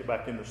 or even take it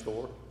back in the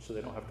store so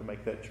they don't have to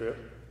make that trip?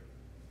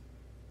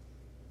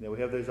 We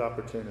have those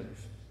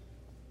opportunities.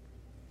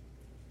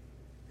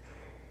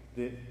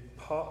 The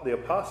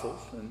apostles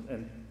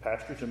and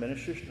pastors and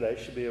ministers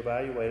today should be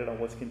evaluated on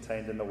what's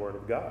contained in the Word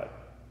of God,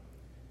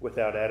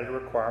 without added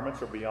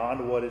requirements or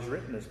beyond what is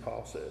written, as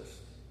Paul says.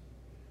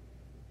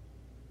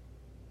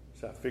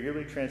 So I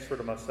figuratively transfer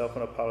to myself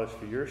and Apollos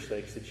for your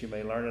sakes, that you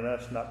may learn in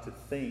us not to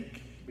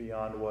think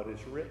beyond what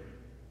is written.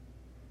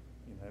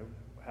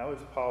 How is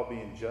Paul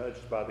being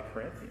judged by the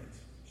Corinthians?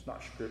 It's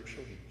not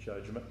scriptural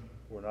judgment.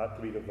 We're not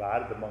to be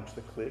divided amongst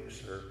the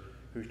cliques, or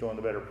who's doing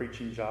the better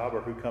preaching job,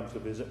 or who comes to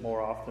visit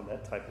more often,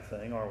 that type of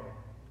thing, are we?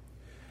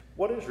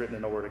 What is written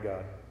in the Word of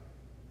God?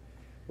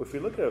 Well, if we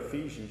look at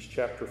Ephesians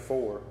chapter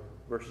 4,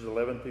 verses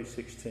 11 through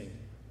 16,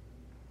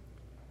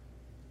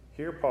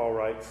 here Paul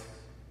writes,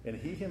 "And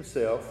he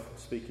himself,"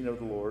 speaking of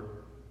the Lord,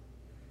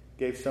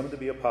 "gave some to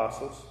be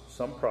apostles,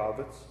 some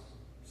prophets,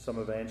 some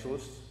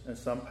evangelists, and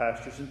some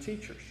pastors and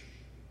teachers."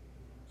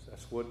 So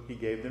that's what he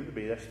gave them to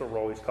be. That's the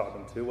role he's called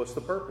them to. What's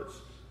the purpose?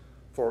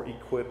 For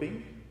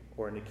equipping,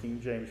 or in the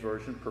King James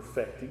Version,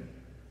 perfecting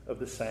of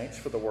the saints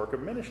for the work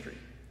of ministry,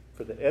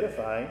 for the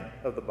edifying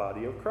of the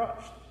body of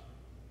Christ.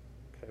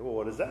 Okay, well,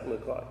 what does that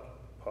look like?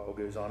 Paul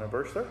goes on in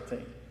verse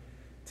 13.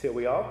 "Till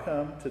we all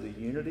come to the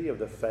unity of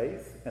the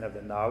faith and of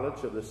the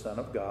knowledge of the Son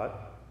of God."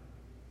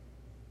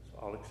 So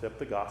all accept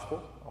the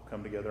gospel. All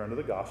come together under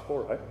the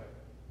gospel, right?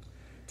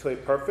 "To a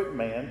perfect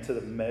man, to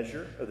the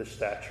measure of the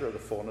stature of the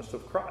fullness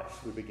of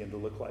Christ." We begin to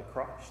look like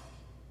Christ.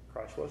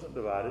 Christ wasn't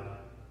divided.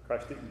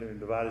 Christ didn't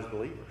divide his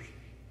believers.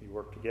 He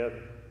worked together,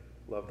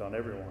 loved on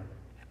everyone.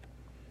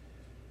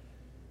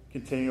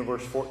 Continuing in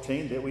verse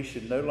 14, "That we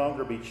should no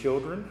longer be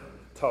children,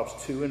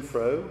 tossed to and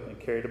fro and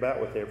carried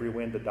about with every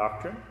wind of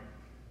doctrine."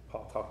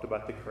 Paul talked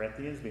about the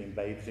Corinthians being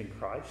babes in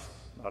Christ,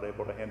 not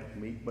able to handle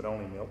meat but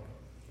only milk.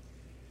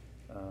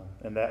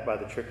 And that by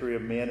the trickery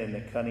of men and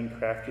the cunning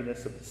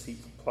craftiness of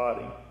deceitful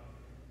plotting,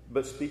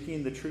 but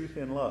speaking the truth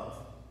in love.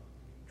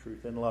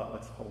 Truth in love,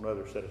 that's a whole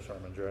other set of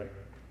sermons, right?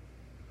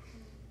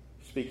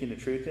 "Speaking the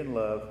truth in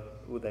love,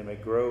 they may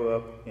grow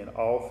up in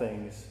all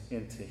things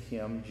into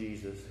him,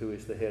 Jesus, who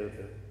is the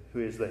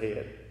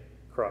head,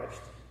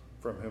 Christ,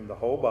 from whom the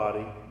whole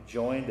body,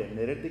 joined and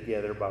knitted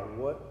together by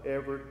what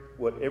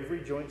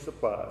every joint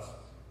supplies,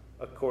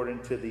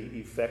 according to the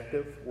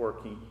effective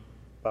working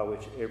by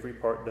which every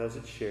part does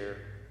its share,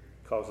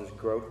 causes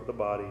growth of the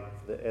body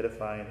for the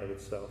edifying of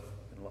itself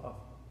in love."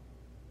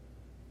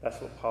 That's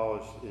what Paul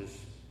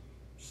is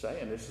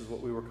saying. This is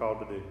what we were called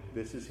to do.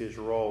 This is his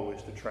role,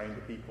 is to train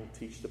the people,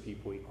 teach the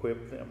people,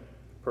 equip them,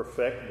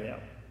 perfect them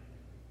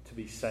to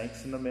be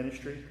saints in the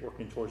ministry,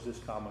 working towards this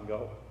common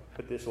goal.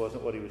 But this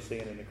wasn't what he was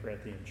seeing in the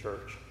Corinthian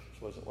church.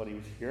 This wasn't what he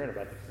was hearing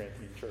about the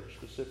Corinthian church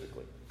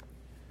specifically.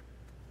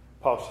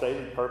 Paul's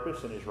stated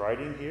purpose in his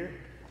writing here,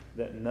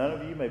 that none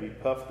of you may be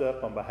puffed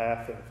up on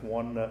behalf of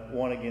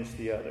one against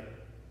the other.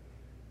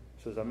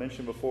 So as I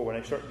mentioned before, when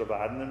they start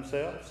dividing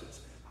themselves,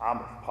 it's, "I'm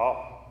with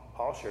Paul.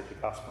 Paul shared the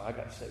gospel. I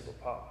got saved with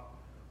Paul."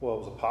 Well, it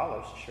was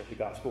Apollos who shared the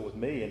gospel with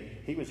me, and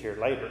he was here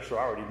later, so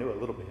I already knew a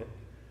little bit.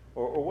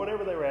 Or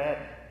whatever they were at.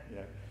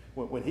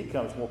 When he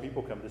comes, more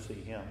people come to see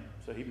him,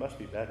 so he must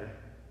be better.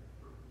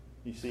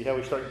 You see how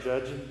we start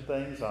judging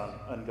things on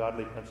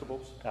ungodly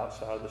principles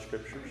outside of the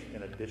Scriptures,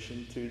 in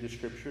addition to the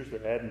Scriptures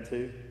they're adding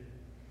to?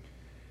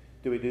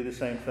 Do we do the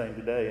same thing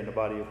today in the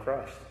body of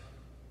Christ?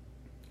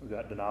 We've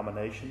got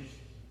denominations.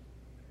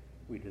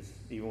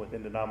 Even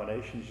within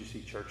denominations, you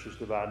see churches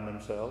dividing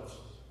themselves.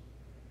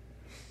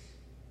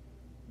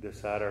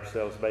 Decide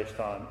ourselves based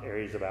on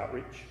areas of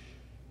outreach.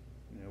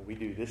 We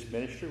do this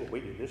ministry, we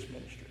do this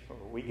ministry. Or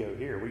we go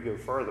here, we go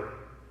further.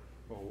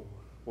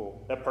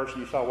 Well, that person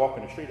you saw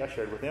walking the street, I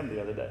shared with them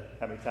the other day.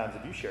 How many times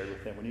have you shared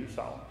with them when you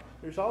saw them?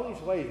 There's all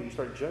these ways we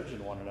start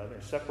judging one another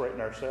and separating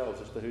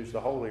ourselves as to who's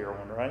the holier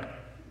one, right?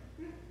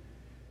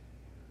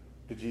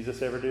 Did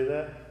Jesus ever do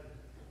that?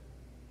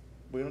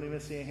 We don't even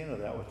see a hint of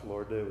that with the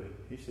Lord, do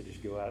we? He said,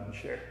 just go out and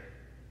share.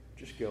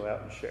 Just go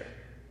out and share.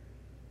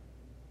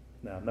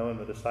 Now, knowing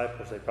the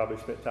disciples, they probably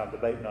spent time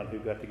debating on who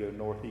got to go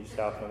north, east,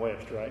 south, and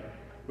west, right?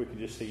 We could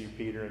just see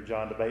Peter and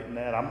John debating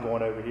that. I'm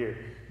going over here.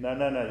 No,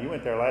 you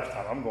went there last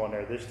time. I'm going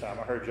there this time.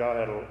 I heard y'all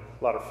had a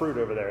lot of fruit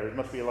over there. There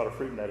must be a lot of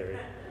fruit in that area.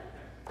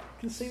 You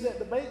can see that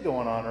debate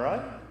going on,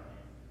 right?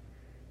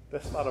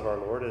 That's not of our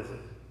Lord, is it?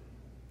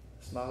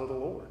 It's not of the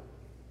Lord.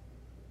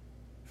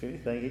 If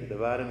anything, he could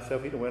divide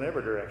himself. He could win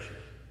every direction.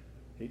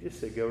 He just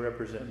said, go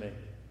represent me.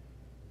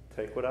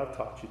 Take what I've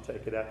taught you.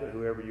 Take it out to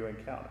whoever you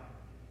encounter.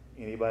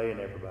 Anybody and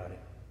everybody.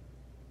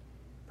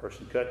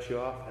 Person cuts you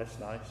off. That's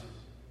nice.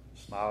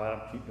 Smile at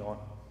them. Keep going.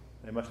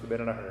 They must have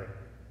been in a hurry.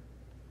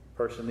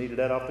 Person needed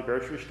that off the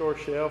grocery store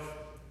shelf.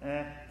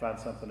 Find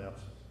something else.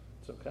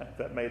 It's okay. If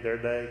that made their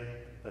day,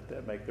 let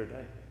that make their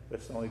day.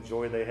 That's the only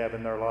joy they have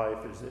in their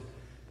life, is that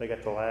they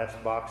got the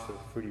last box of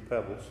Fruity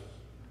Pebbles.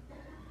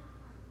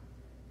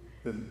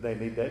 Then they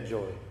need that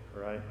joy,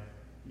 right?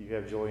 You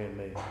have joy in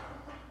me.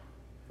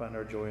 Find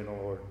our joy in the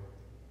Lord.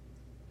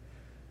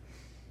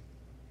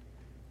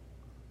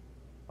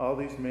 All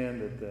these men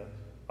that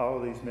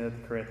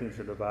the Corinthians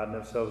are dividing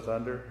themselves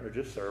under are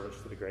just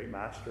servants to the great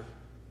master.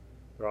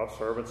 They're all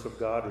servants of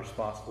God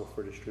responsible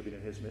for distributing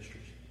his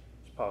mysteries.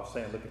 As Paul's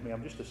saying, look at me,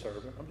 I'm just a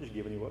servant. I'm just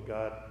giving you what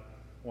God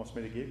wants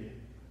me to give you.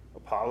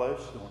 Apollos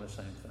doing the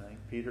same thing.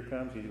 Peter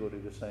comes, he's going to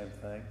do the same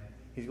thing.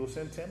 He's going to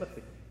send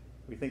Timothy.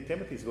 We think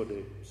Timothy's going to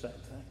do the same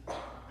thing.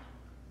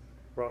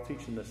 We're all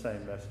teaching the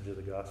same message of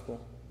the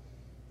gospel.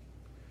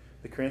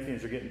 The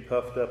Corinthians are getting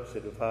puffed up as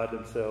they divide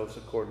themselves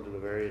according to the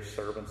various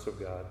servants of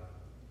God.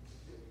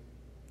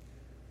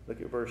 Look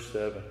at verse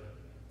 7.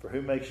 For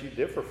who makes you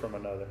differ from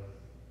another?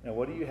 And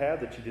what do you have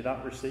that you did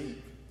not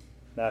receive?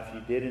 Now, if you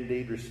did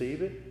indeed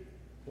receive it,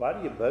 why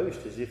do you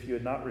boast as if you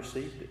had not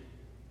received it?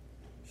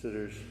 So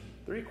there's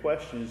 3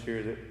 questions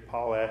here that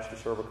Paul asks to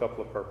serve a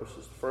couple of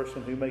purposes. The first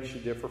one, who makes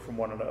you differ from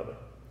one another?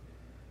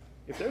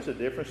 If there's a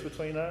difference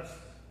between us,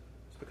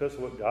 it's because of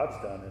what God's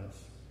done in us.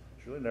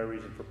 There's really no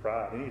reason for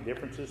pride. Any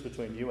differences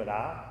between you and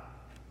I?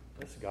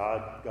 That's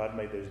God. God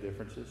made those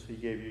differences. He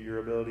gave you your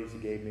abilities. He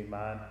gave me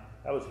mine.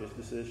 That was his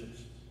decisions.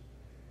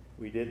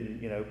 We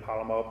didn't, pile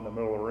them up in the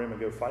middle of the room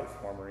and go fight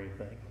for them or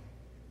anything.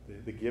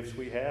 The gifts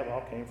we have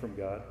all came from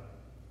God.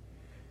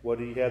 What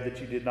do you have that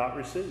you did not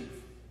receive?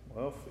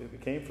 Well, if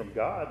it came from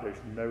God, there's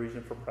no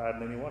reason for pride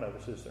in any one of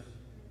us, is there?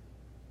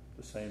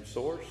 The same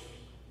source,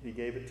 he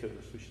gave it to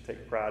us. We should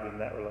take pride in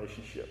that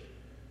relationship,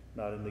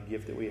 not in the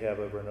gift that we have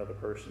over another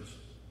person's.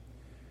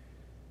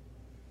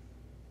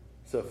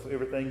 So if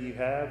everything you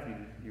have,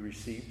 you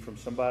received from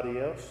somebody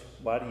else,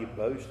 why do you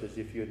boast as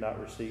if you had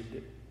not received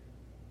it?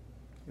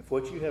 If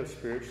what you have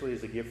spiritually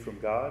is a gift from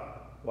God,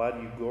 why do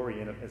you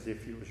glory in it as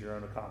if it was your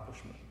own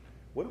accomplishment?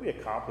 What do we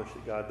accomplish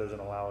that God doesn't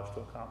allow us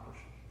to accomplish?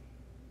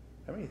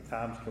 How many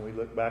times can we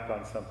look back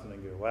on something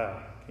and go, wow,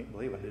 I can't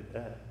believe I did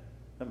that.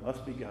 That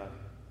must be God.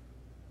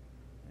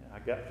 I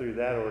got through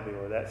that ordeal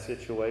or that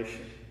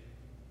situation,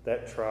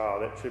 that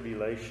trial, that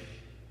tribulation.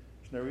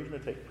 There's no reason to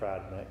take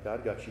pride in that.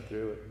 God got you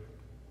through it.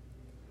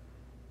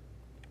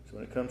 So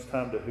when it comes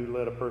time to who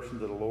led a person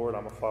to the Lord,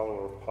 I'm a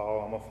follower of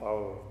Paul, I'm a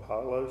follower of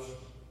Apollos.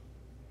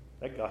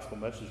 That gospel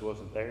message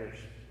wasn't theirs.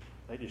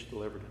 They just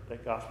delivered it.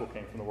 That gospel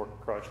came from the work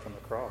of Christ on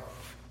the cross.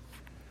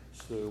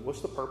 So what's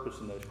the purpose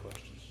in those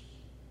questions?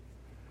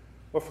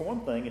 Well, for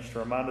one thing, it's to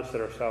remind us that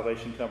our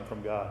salvation comes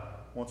from God.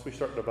 Once we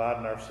start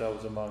dividing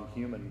ourselves among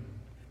human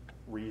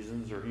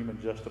reasons or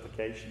human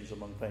justifications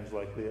among things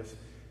like this,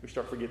 we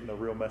start forgetting the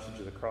real message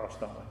of the cross,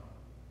 don't we?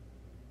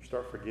 We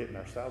start forgetting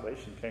our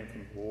salvation came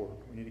from the Lord.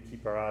 We need to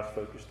keep our eyes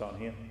focused on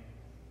him.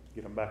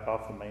 Get them back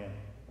off of man.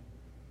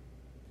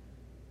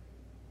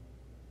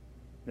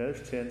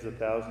 There's tens of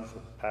thousands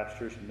of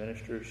pastors and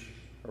ministers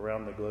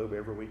around the globe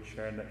every week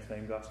sharing that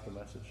same gospel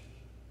message.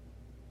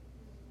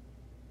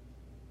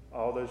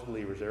 All those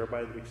believers,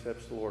 everybody that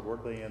accepts the Lord, where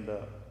do they end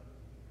up?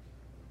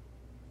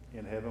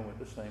 In heaven with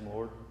the same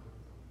Lord.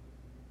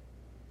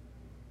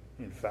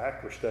 In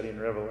fact, we're studying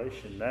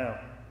Revelation now.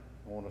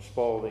 I want to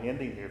spoil the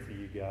ending here for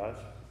you guys,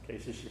 in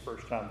case this is your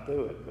first time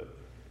through it. But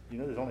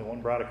there's only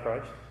one bride of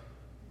Christ.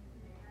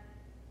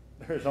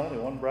 There's only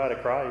one bride of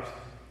Christ.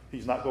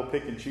 He's not going to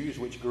pick and choose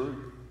which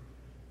group.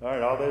 All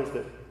right, all those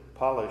that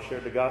Apollos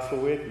shared the gospel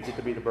with, you get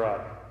to be the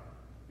bride.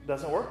 It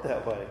doesn't work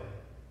that way.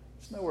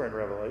 It's nowhere in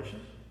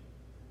Revelation.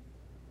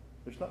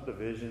 There's not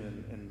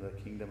division in the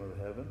kingdom of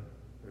heaven.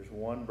 There's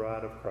one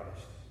bride of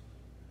Christ.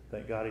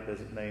 Thank God he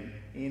doesn't name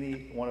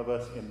any one of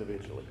us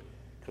individually,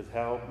 because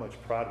how much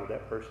pride would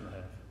that person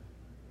have,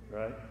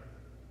 right?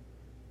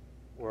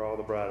 We're all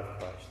the bride of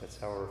Christ. That's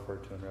how we're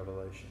referred to in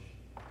Revelation.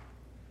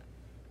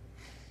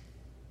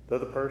 The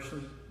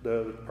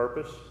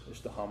purpose is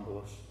to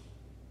humble us.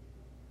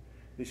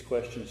 These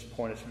questions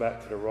point us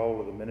back to the role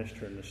of the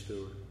minister and the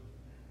steward.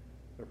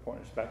 They're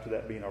pointing us back to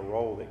that being a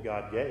role that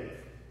God gave.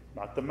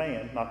 Not the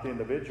man, not the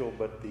individual,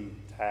 but the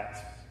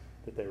task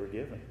that they were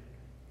given.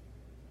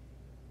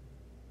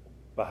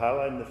 By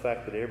highlighting the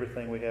fact that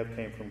everything we have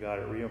came from God,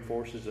 it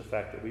reinforces the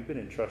fact that we've been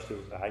entrusted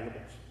with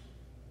valuables.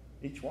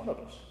 Each one of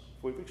us.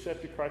 If we've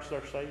accepted Christ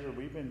as our Savior,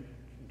 we've been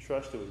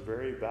entrusted with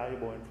very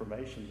valuable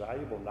information,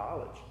 valuable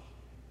knowledge.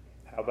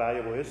 How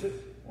valuable is it?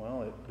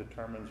 Well, it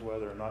determines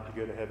whether or not to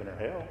go to heaven or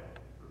hell.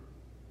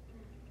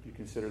 You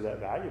consider that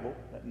valuable.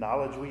 That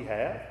knowledge we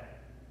have,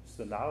 it's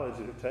the knowledge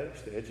that it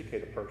takes to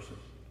educate a person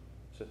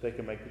so that they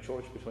can make the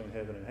choice between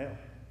heaven and hell.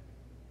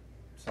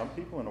 Some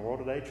people in the world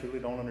today truly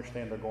don't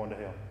understand they're going to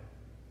hell.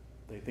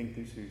 They think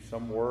through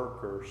some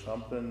work or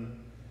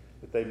something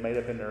that they've made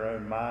up in their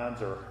own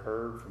minds or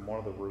heard from one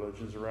of the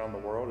religions around the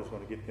world is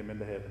going to get them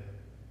into heaven.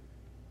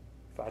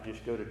 If I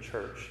just go to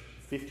church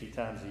 50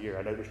 times a year,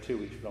 I know there's 2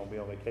 weeks, but I'll be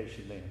on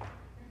vacation then.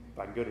 If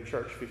I can go to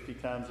church 50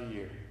 times a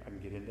year, I can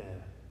get into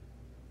heaven.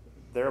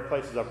 There are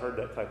places I've heard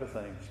that type of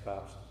thing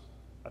espoused.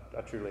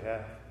 I truly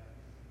have.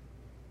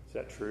 Is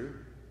that true?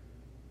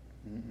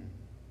 Mm-mm.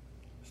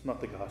 It's not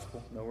the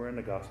gospel. Nowhere in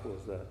the gospel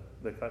is that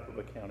the type of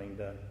accounting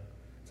done.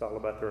 It's all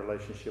about the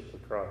relationship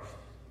with Christ.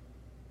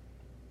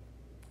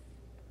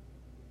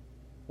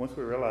 Once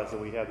we realize that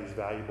we have these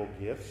valuable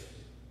gifts,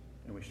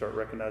 and we start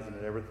recognizing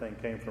that everything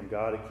came from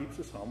God, it keeps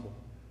us humble.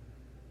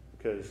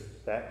 Because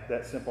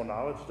that simple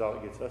knowledge is all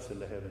that gets us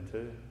into heaven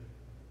too.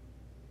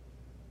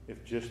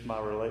 If just my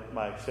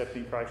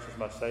accepting Christ as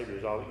my Savior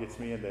is all that gets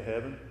me into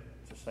heaven,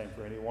 it's the same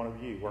for any one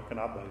of you. Where can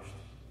I boast?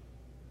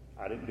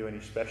 I didn't do any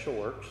special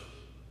works.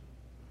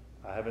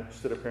 I haven't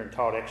stood up here and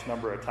taught X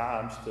number of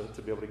times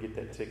to be able to get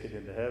that ticket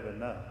into heaven.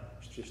 No,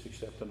 it's just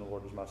accepting the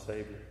Lord as my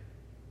Savior.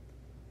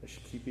 It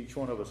should keep each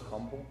one of us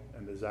humble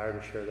and desire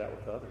to share that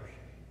with others.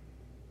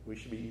 We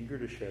should be eager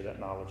to share that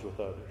knowledge with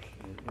others,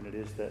 and it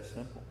is that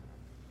simple.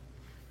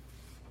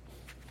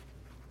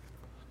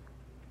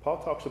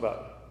 Paul talks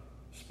about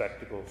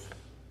spectacles.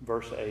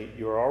 Verse 8,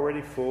 you are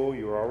already full,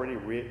 you are already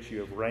rich, you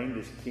have reigned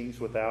as kings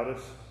without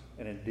us,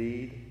 and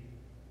indeed,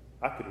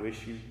 I could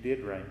wish you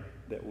did reign,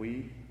 that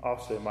we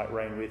also might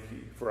reign with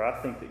you. For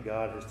I think that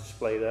God has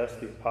displayed us,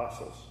 the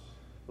apostles,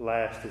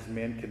 last as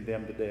men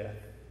condemned to death.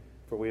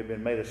 For we have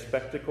been made a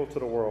spectacle to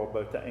the world,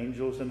 both to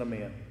angels and to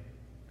men.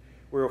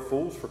 We are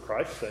fools for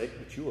Christ's sake,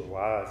 but you are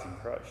wise in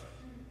Christ.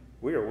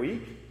 We are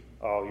weak.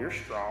 Oh, you're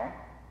strong.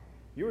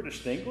 You are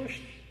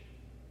distinguished,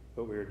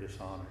 but we are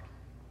dishonored.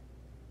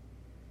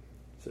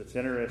 So it's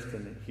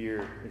interesting that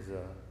here is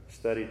a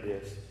study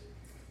this.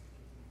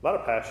 A lot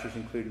of pastors,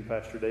 including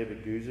Pastor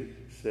David Guzik,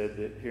 said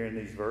that here in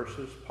these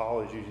verses,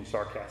 Paul is using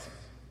sarcasm.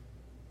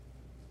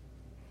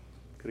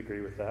 Could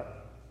agree with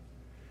that.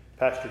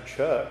 Pastor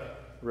Chuck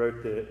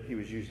wrote that he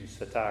was using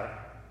satire.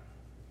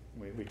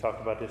 We talked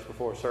about this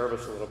before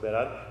service a little bit.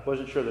 I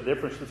wasn't sure the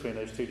difference between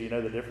those two. Do you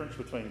know the difference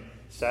between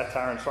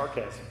satire and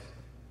sarcasm?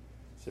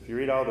 So if you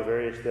read all the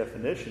various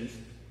definitions,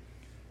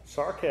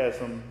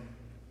 sarcasm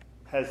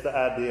has the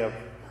idea of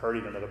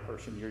hurting another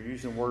person. You're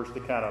using words to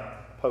kind of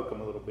poke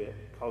them a little bit,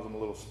 cause them a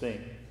little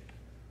sting.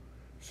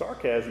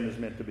 Sarcasm is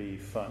meant to be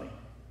funny.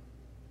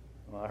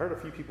 Well, I heard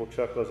a few people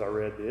chuckle as I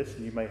read this,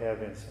 and you may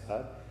have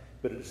inside,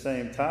 but at the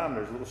same time,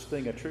 there's a little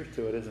sting of truth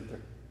to it, isn't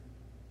there?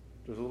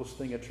 There's a little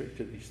sting of truth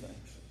to these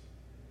things.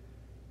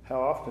 How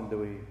often do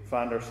we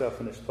find ourselves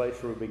in this place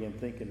where we begin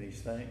thinking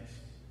these things?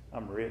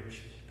 I'm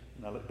rich,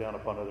 and I look down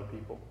upon other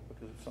people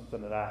because of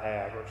something that I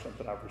have or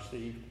something I've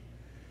received.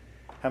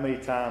 How many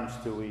times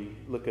do we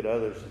look at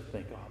others and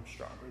think, oh, I'm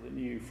stronger than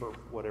you, for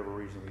whatever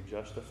reason we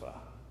justify?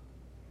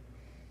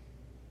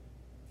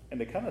 And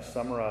to kind of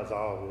summarize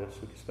all of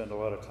this, we could spend a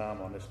lot of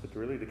time on this, but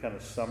really to kind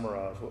of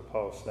summarize what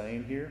Paul's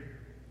saying here,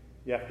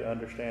 you have to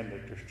understand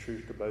that there's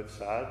truth to both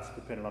sides,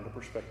 depending on the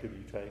perspective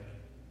you take.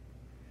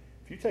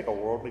 If you take a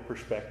worldly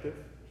perspective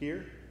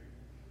here,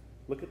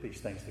 look at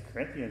these things. The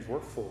Corinthians were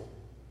full.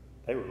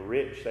 They were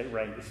rich. They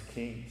reigned as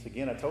kings.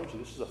 Again, I told you,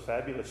 this is a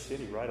fabulous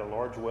city, right? A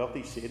large,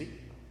 wealthy city.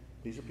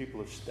 These are people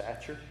of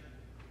stature,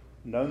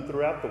 known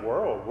throughout the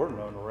world. We're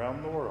known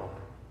around the world.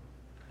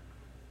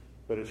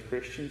 But as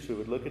Christians, we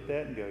would look at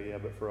that and go, yeah,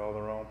 but for all the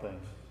wrong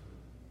things.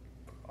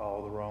 For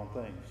all the wrong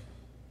things.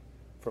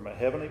 From a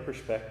heavenly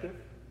perspective,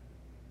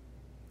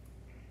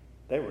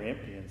 they were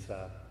empty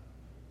inside.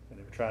 And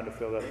they were trying to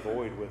fill that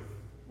void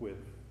with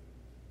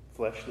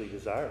fleshly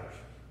desires.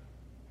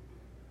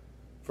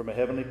 From a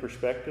heavenly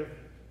perspective,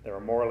 they were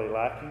morally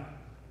lacking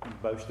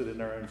and boasted in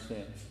their own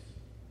sins.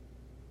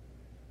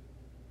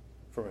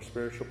 From a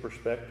spiritual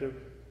perspective,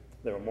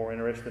 they were more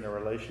interested in a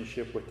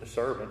relationship with the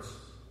servants,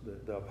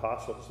 the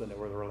apostles, than they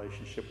were the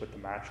relationship with the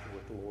Master,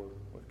 with the Lord,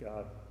 with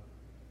God.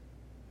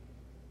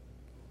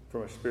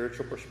 From a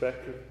spiritual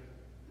perspective,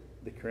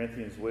 the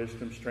Corinthians'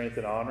 wisdom, strength,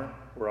 and honor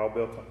were all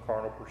built on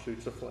carnal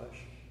pursuits of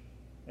flesh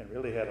and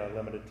really had a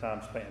limited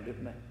time span,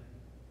 didn't they?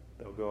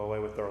 They'll go away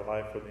with their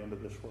life for the end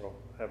of this world,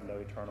 have no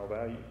eternal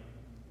value.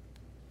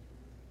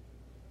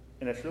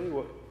 And that's really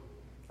what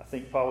I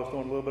think Paul was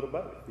doing a little bit of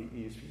both.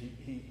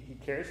 He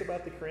cares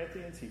about the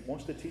Corinthians. He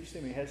wants to teach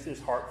them. He has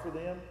this heart for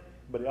them.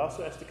 But he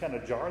also has to kind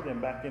of jar them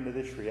back into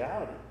this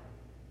reality.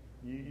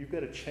 You've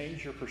got to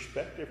change your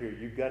perspective here.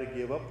 You've got to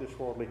give up this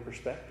worldly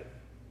perspective.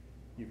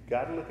 You've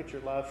got to look at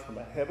your lives from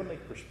a heavenly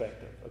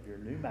perspective of your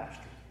new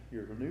Master,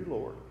 your new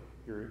Lord,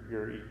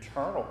 your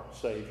eternal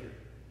Savior.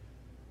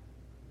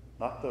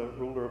 Not the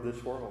ruler of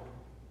this world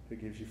who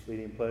gives you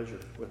fleeting pleasure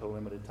with a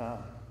limited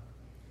time.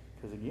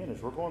 Because again,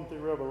 as we're going through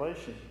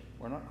Revelation,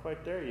 we're not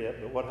quite there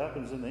yet, but what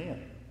happens in the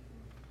end?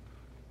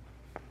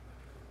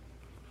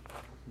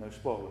 No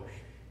spoilers.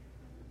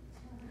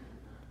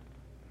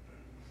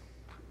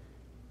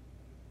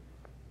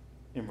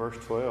 In verse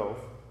 12,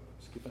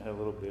 skipping ahead a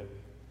little bit,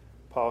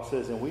 Paul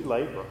says, and we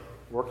labor,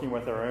 working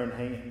with our own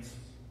hands.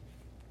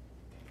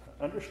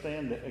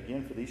 Understand that,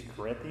 again, for these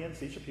Corinthians,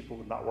 these are people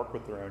who would not work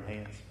with their own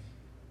hands.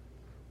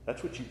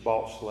 That's what you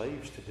bought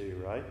slaves to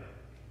do, right?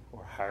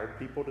 Or hired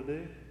people to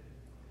do.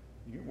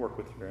 You work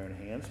with your own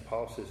hands.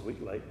 Paul says we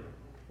labor.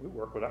 We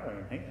work with our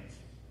own hands.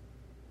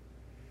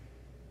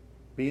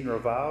 Being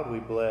reviled, we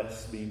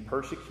bless. Being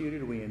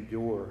persecuted, we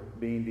endure.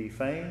 Being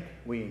defamed,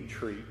 we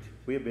entreat.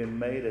 We have been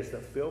made as the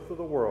filth of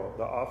the world,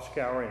 the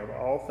offscouring of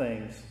all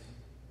things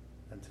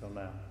until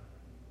now.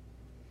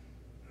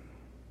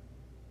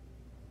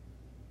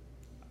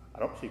 I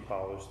don't see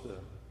Paul as the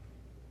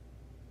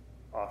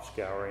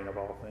offscouring of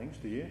all things,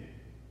 do you?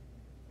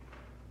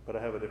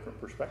 but I have a different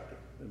perspective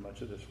than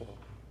much of this world.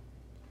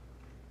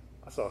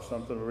 I saw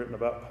something written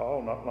about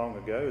Paul not long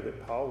ago,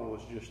 that Paul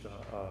was just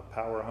a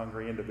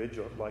power-hungry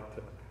individual that liked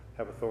to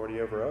have authority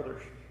over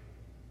others.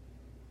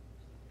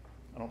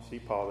 I don't see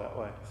Paul that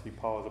way. I see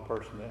Paul as a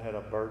person that had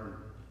a burden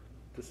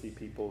to see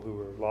people who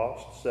were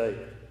lost saved.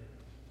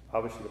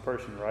 Obviously, the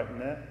person writing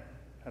that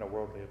had a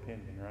worldly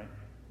opinion, right?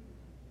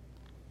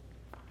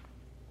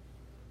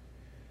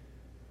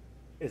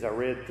 As I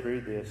read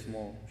through this, I'm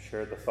going to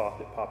share the thought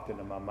that popped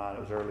into my mind.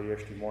 It was early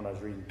yesterday morning. I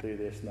was reading through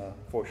this, and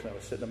unfortunately, I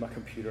was sitting on my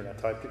computer, and I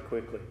typed it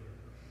quickly.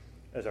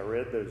 As I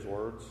read those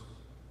words,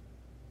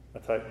 I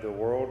typed, "The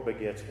world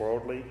begets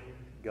worldly,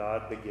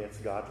 God begets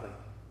godly."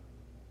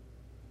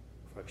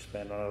 If I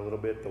expand on it a little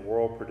bit, the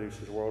world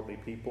produces worldly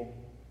people,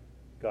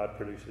 God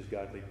produces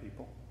godly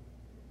people.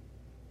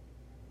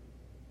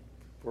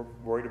 If we're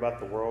worried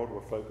about the world,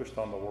 we're focused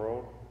on the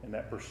world, in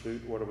that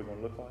pursuit, what are we going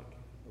to look like?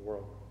 The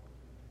world.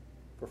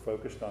 If we're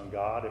focused on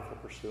God, if we're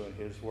pursuing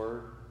His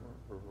Word,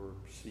 or we're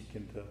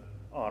seeking to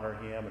honor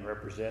Him and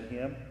represent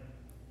Him,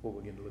 we'll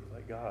begin to look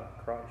like God,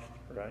 Christ,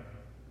 right?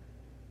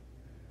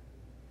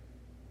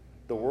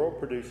 The world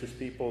produces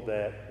people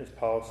that, as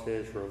Paul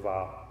says,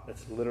 revile.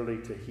 That's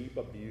literally to heap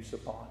abuse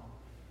upon.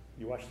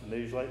 You watch the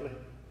news lately?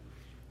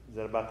 Is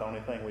that about the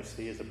only thing we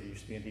see is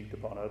abuse being heaped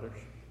upon others?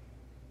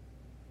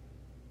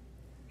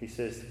 He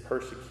says to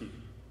persecute,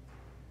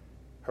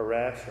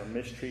 harass, or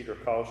mistreat, or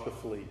cause to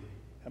flee.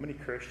 How many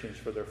Christians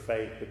for their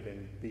faith have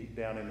been beat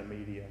down in the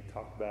media and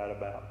talked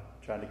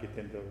about trying to get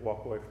them to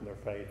walk away from their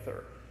faith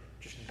or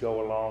just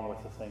go along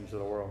with the things of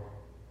the world?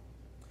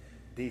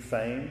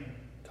 Defame,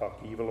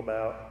 talk evil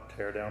about,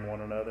 tear down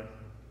one another.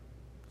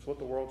 That's what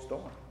the world's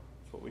doing.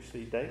 That's what we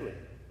see daily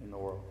in the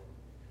world.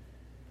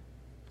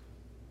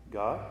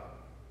 God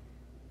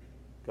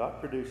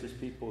produces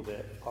people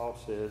that Paul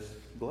says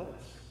bless.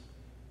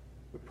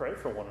 We pray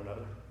for one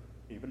another.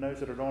 Even those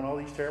that are doing all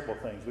these terrible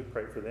things, we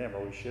pray for them,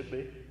 or we should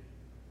be.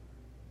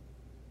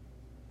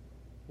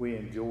 We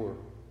endure.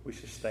 We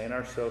sustain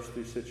ourselves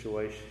through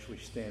situations. We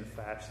stand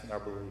fast in our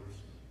beliefs.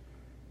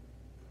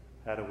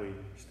 How do we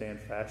stand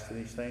fast in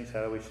these things?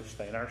 How do we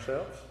sustain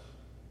ourselves?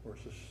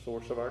 Where's the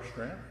source of our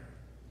strength?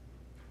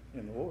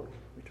 In the Lord.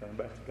 We turn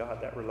back to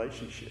God, that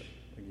relationship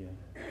again.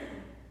 It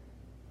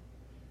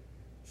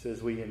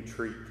says we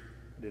entreat.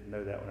 I didn't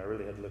know that one. I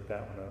really had to look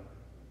that one up.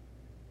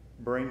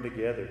 Bring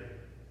together.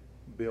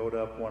 Build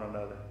up one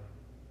another.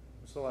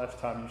 When's the last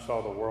time you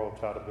saw the world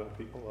try to build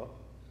people up?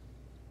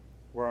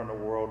 Where in the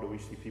world do we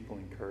see people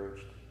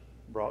encouraged,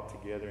 brought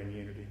together in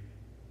unity?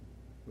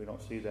 We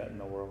don't see that in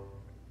the world.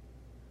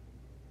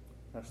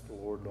 That's the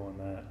Lord doing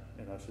that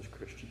in us as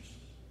Christians.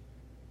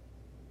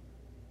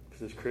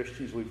 Because as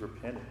Christians, we've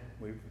repented.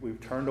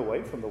 We've turned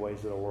away from the ways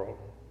of the world.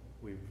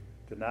 We've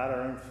denied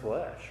our own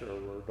flesh, or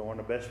we're doing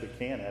the best we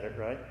can at it,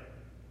 right?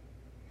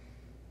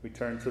 We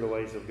turn to the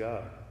ways of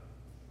God.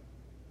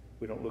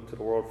 We don't look to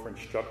the world for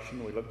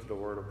instruction. We look to the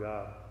Word of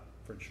God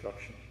for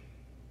instruction.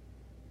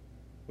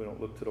 We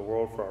don't look to the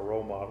world for our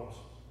role models.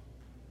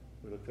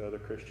 We look to other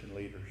Christian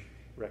leaders,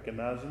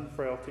 recognizing the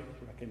frailty,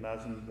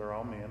 recognizing they're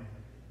all men,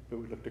 but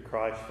we look to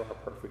Christ for our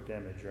perfect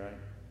image, right?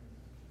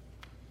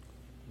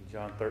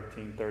 John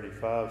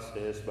 13:35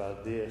 says, "By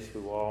this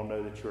we will all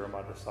know that you are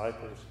my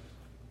disciples,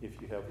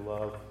 if you have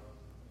love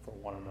for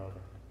one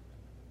another."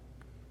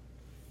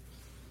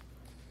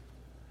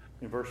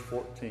 In verse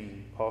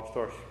 14, Paul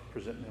starts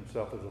presenting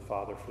himself as a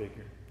father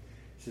figure.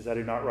 He says, "I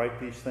do not write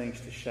these things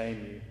to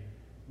shame you,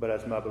 but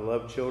as my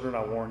beloved children,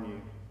 I warn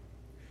you.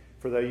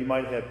 For though you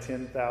might have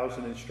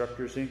 10,000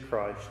 instructors in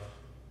Christ,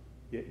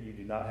 yet you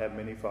do not have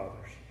many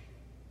fathers.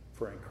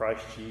 For in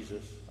Christ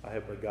Jesus I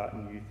have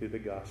begotten you through the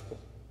gospel.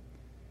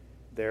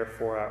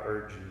 Therefore I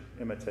urge you,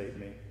 imitate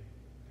me.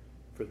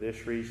 For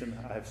this reason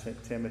I have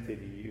sent Timothy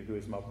to you, who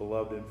is my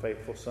beloved and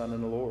faithful son in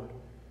the Lord,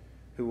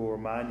 who will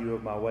remind you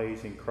of my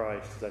ways in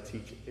Christ as I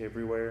teach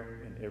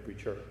everywhere in every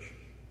church."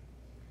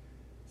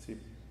 See,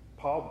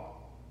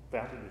 Paul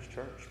founded his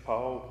church.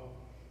 Paul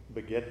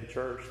beget the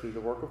church through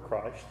the work of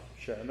Christ,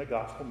 sharing the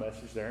gospel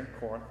message there in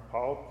Corinth.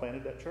 Paul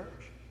planted that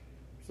church.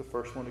 He's the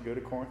first one to go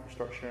to Corinth and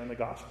start sharing the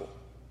gospel.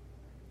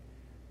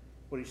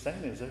 What he's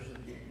saying is,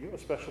 you have a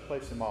special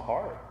place in my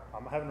heart.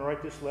 I'm having to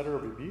write this letter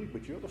of rebuke,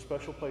 but you have a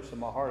special place in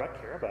my heart. I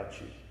care about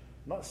you.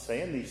 I'm not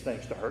saying these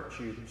things to hurt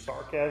you. The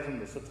sarcasm,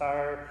 the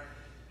satire,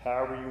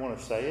 however you want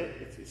to say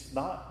it, it's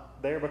not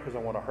there because I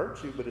want to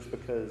hurt you, but it's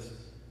because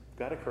I've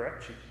got to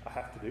correct you. I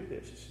have to do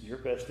this. It's in your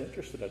best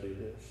interest that I do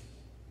this.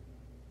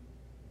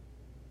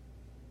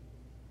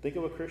 Think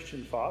of a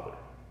Christian father.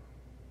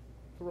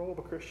 The role of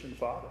a Christian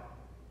father.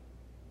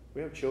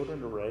 We have children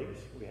to raise.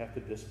 We have to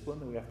discipline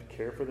them. We have to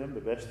care for them the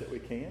best that we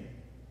can.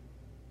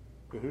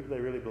 But who do they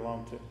really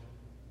belong to?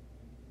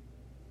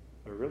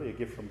 They're really a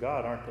gift from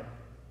God, aren't they?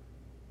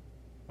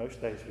 Most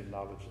days we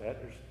acknowledge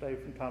that. There's a day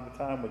from time to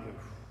time we go,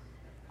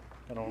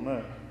 I don't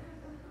know.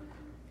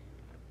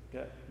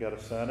 Got a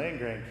son and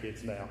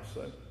grandkids now,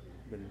 so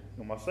I've been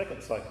on my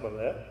second cycle of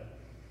that.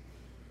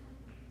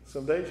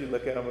 Some days you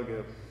look at them and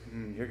go,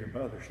 you're your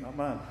mother's, not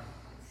mine.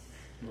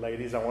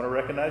 Ladies, I want to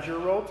recognize your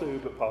role too,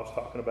 but Paul's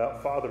talking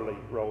about fatherly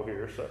role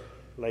here. So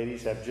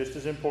ladies have just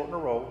as important a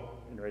role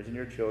in raising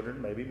your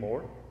children, maybe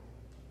more.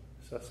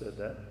 So I said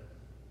that.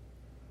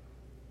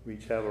 We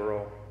each have a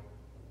role.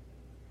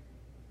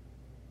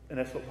 And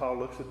that's what Paul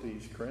looks at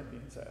these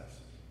Corinthians as.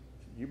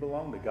 You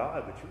belong to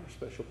God, but you're a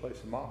special place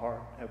in my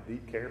heart. I have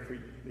deep care for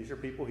you. These are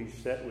people he's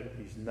sat with,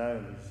 he's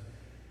known, he's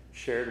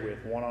shared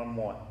with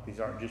one-on-one. These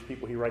aren't just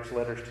people he writes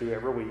letters to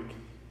every week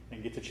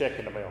and gets a check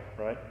in the mail,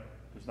 right?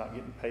 He's not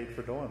getting paid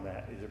for doing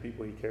that. These are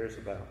people he cares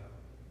about.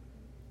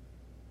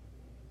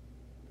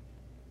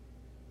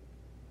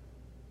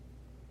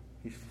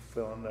 He's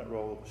fulfilling that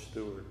role of a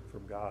steward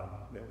from God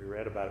that we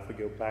read about. If we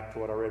go back to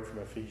what I read from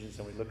Ephesians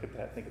and we look at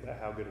that, think about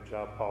how good a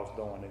job Paul's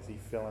doing. Is he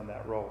filling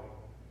that role?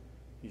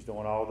 He's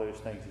doing all those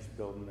things. He's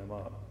building them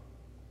up.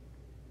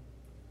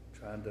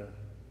 Trying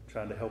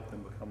to help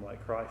them become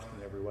like Christ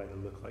in every way, to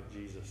look like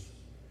Jesus,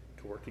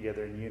 to work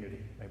together in unity.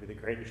 Maybe the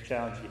greatest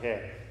challenge he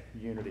had,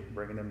 unity,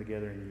 bringing them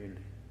together in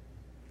unity.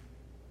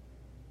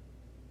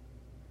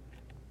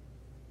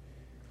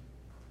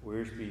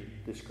 Wiersbe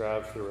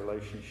describes the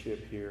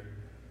relationship here.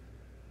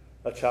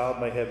 A child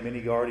may have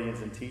many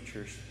guardians and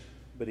teachers,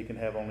 but he can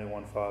have only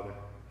one father.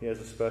 He has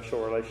a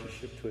special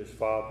relationship to his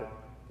father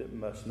that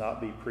must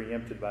not be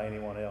preempted by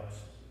anyone else.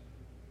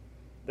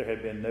 There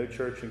had been no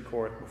church in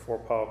Corinth before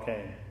Paul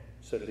came,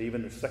 so that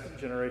even the second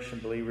generation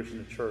believers in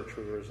the church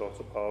were the results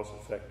of Paul's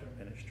effective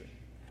ministry.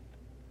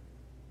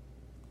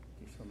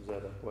 He sums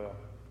that up well.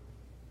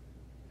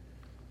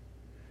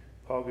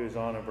 Paul goes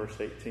on in verse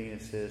 18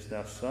 and says,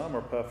 Now some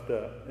are puffed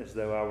up as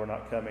though I were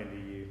not coming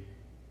to you,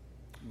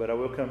 but I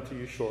will come to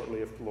you shortly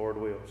if the Lord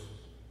wills.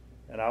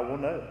 And I will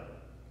know,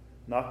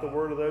 not the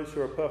word of those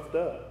who are puffed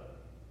up,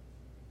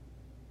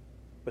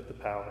 but the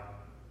power.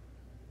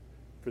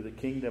 For the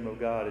kingdom of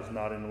God is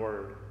not in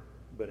word,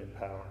 but in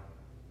power.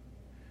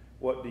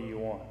 What do you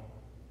want?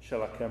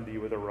 Shall I come to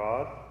you with a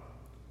rod,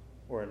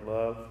 or in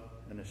love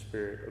and a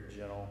spirit of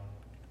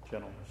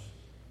gentleness?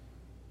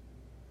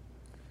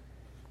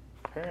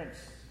 Parents,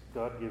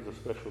 God gives a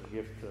special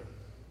gift to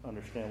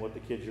understand what the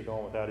kids are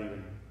doing without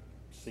even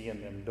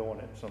seeing them doing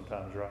it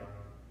sometimes, right?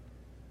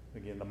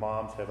 Again, the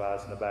moms have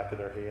eyes in the back of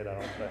their head. I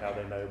don't know how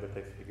they know, but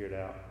they figure it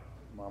out.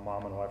 My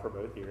mom and wife are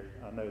both here.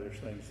 I know there's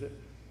things that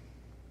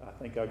I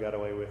think I got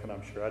away with, and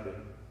I'm sure I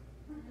didn't.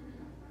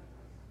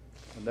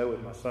 I know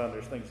with my son,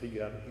 there's things he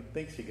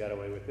thinks he got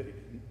away with that he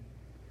didn't.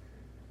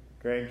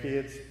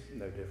 Grandkids,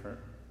 no different.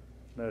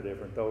 No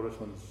different. The oldest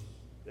one's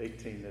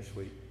 18 this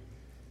week.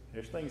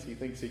 There's things he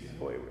thinks he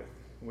got away with.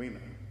 We know.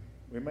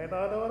 We may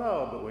not know it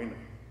all, but we know.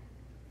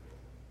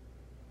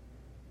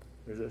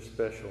 There's a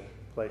special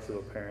place of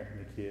a parent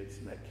and the kids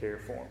and that care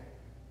for them.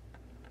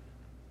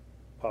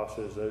 Paul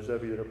says, those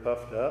of you that are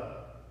puffed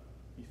up,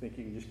 you think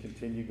you can just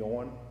continue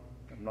going?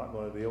 I'm not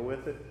going to deal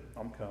with it.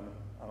 I'm coming.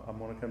 I'm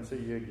going to come see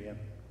you again.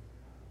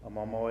 I'm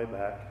on my way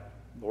back.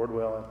 Lord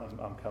willing,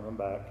 I'm coming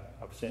back.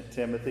 I've sent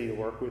Timothy to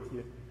work with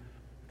you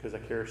because I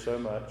care so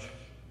much.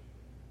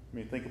 I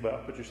mean, think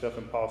about, put yourself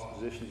in Paul's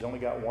position. He's only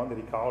got one that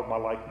he called my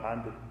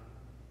like-minded.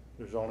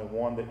 There's only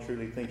one that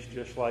truly thinks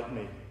just like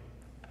me.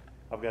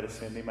 I've got to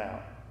send him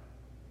out.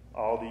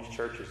 All these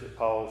churches that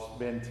Paul's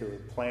been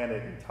to,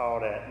 planted and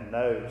taught at and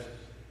knows.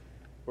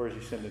 Where is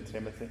he sending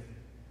Timothy?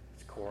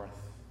 It's Corinth.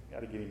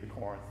 Got to get him to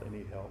Corinth. They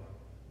need help.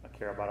 I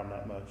care about them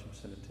that much. I'm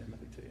sending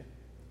Timothy to you.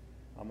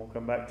 I'm going to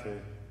come back to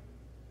you.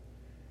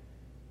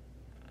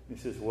 He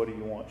says, what do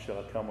you want? Shall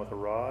I come with a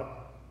rod,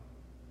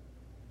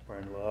 or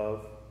in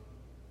love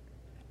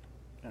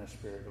and a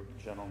spirit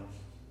of gentleness?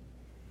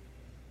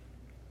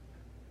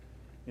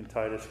 In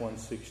Titus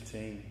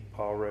 1:16,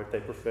 Paul wrote, they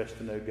profess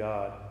to know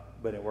God,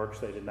 but in works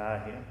they deny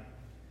him,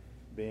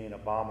 being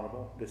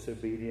abominable,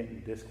 disobedient,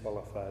 and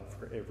disqualified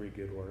for every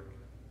good work.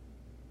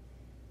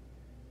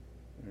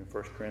 And in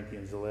 1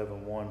 Corinthians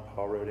 11:1,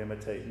 Paul wrote,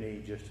 imitate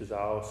me just as I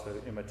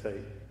also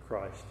imitate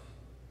Christ.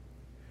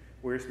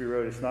 Wiersbe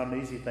wrote, it's not an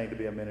easy thing to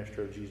be a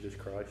minister of Jesus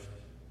Christ.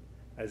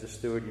 As a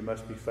steward, you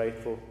must be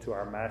faithful to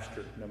our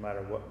master, no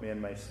matter what men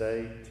may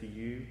say to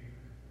you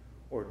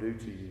or do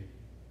to you.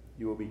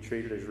 You will be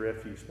treated as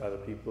refuse by the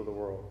people of the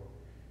world.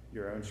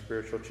 Your own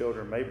spiritual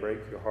children may break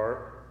your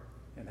heart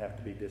and have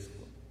to be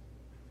disciplined.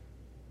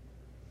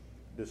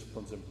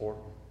 Discipline's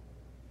important.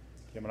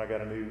 Kim and I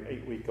got a new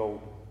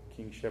 8-week-old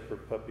King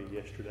Shepherd puppy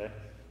yesterday.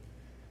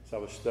 So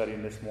I was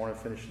studying this morning,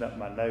 finishing up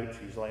my notes.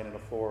 He was laying on the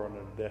floor on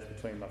the desk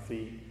between my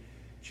feet,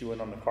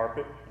 chewing on the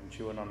carpet and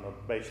chewing on the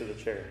base of the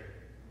chair.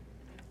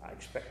 I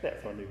expect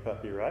that from a new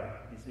puppy, right?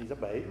 He's a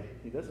baby.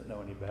 He doesn't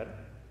know any better.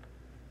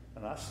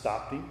 And I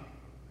stopped him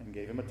and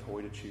gave him a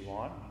toy to chew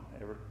on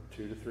every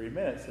 2 to 3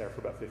 minutes there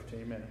for about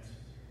 15 minutes.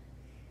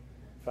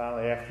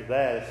 Finally, after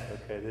that,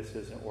 it's okay, this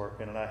isn't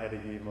working, and I had to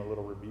give him a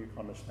little rebuke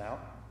on the snout.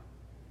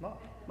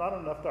 Not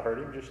enough to hurt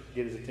him, just to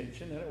get his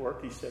attention, and it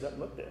worked. He sat up and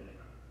looked at me.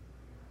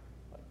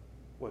 Like,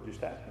 what just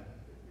happened?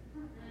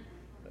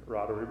 That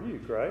rod of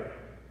rebuke, right?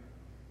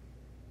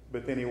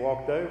 But then he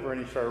walked over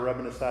and he started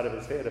rubbing the side of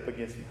his head up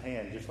against my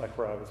hand, just like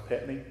where I was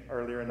petting him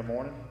earlier in the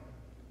morning.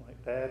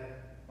 Like, Dad,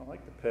 I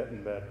like the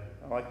petting better.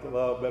 I like the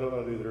love better than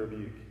I do the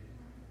rebuke.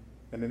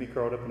 And then he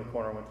curled up in the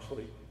corner and went to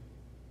sleep.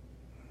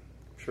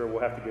 I'm sure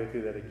we'll have to go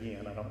through that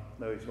again. I don't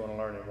know he's going to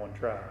learn in one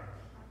try.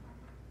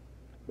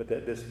 But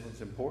that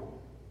discipline's important.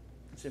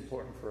 It's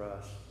important for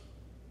us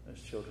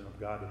as children of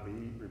God to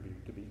be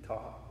rebuked, to be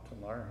taught,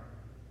 to learn.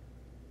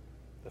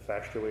 The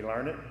faster we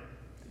learn it,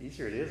 the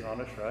easier it is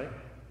on us, right?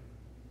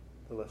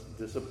 The less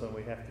discipline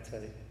we have to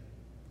take.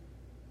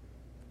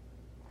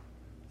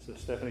 So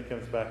Stephanie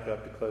comes back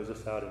up to close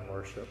us out in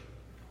worship.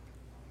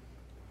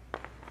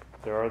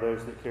 There are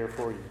those that care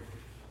for you.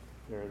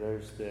 There are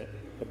those that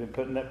have been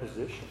put in that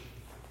position.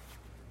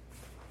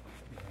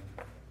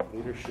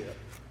 Leadership.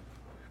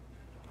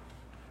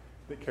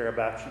 That care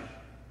about you.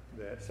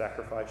 That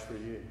sacrifice for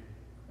you.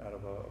 Out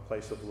of a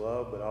place of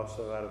love, but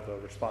also out of a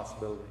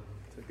responsibility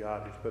to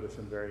God who's put us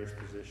in various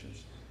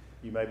positions.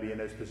 You may be in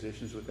those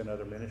positions within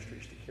other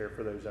ministries to care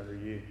for those under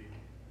you.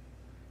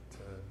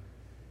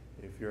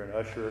 If you're an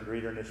usher or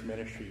greeter in this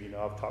ministry, you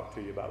know I've talked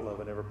to you about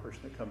loving every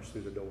person that comes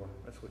through the door.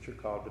 That's what you're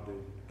called to do,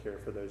 to care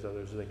for those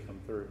others as they come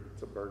through.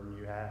 It's a burden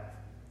you have.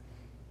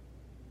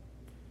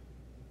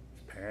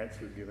 As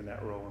parents, we've given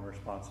that role and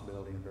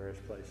responsibility in various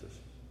places.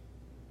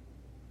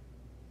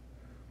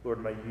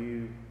 Lord, may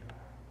you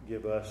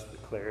give us the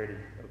clarity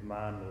of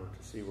mind, Lord,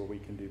 to see where we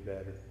can do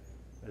better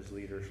as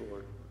leaders,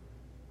 Lord,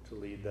 to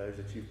lead those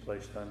that you've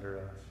placed under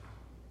us.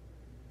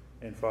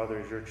 And Father,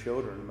 as your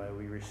children, may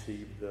we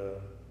receive the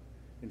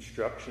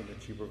instruction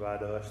that you provide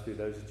to us through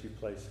those that you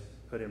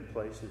put in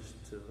places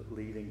to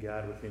lead and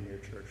guide within your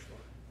church,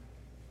 Lord.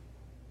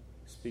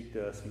 Speak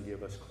to us and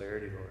give us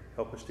clarity, Lord.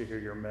 Help us to hear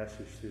your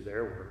message through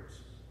their words.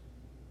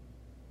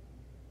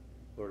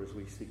 Lord, as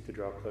we seek to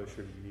draw closer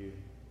to you.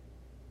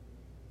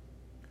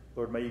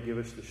 Lord, may you give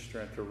us the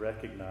strength to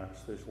recognize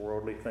those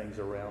worldly things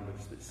around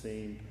us that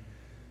seem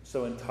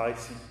so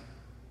enticing,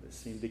 that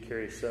seem to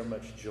carry so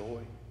much joy.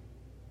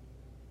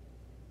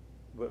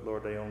 But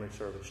Lord, they only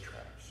serve as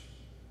traps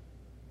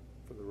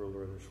for the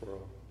ruler of this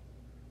world,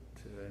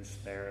 to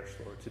ensnare us,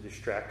 Lord, to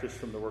distract us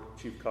from the work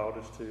that you've called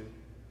us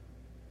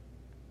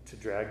to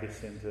drag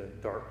us into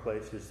dark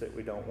places that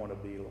we don't want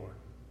to be, Lord,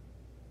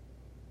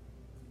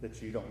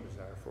 that you don't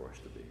desire for us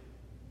to be.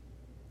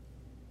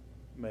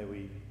 May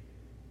we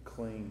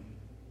cling,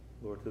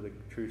 Lord, to the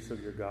truths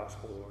of your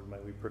gospel, Lord.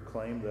 May we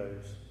proclaim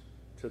those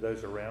to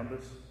those around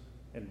us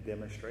and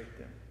demonstrate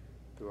them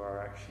through our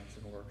actions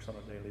and works on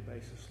a daily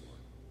basis, Lord.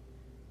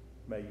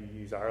 May you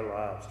use our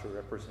lives to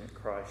represent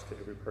Christ to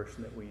every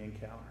person that we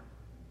encounter,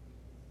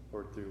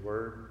 Lord, through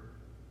word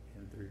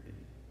and through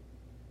deed.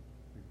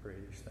 We pray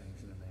these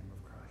things in the name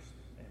of Christ.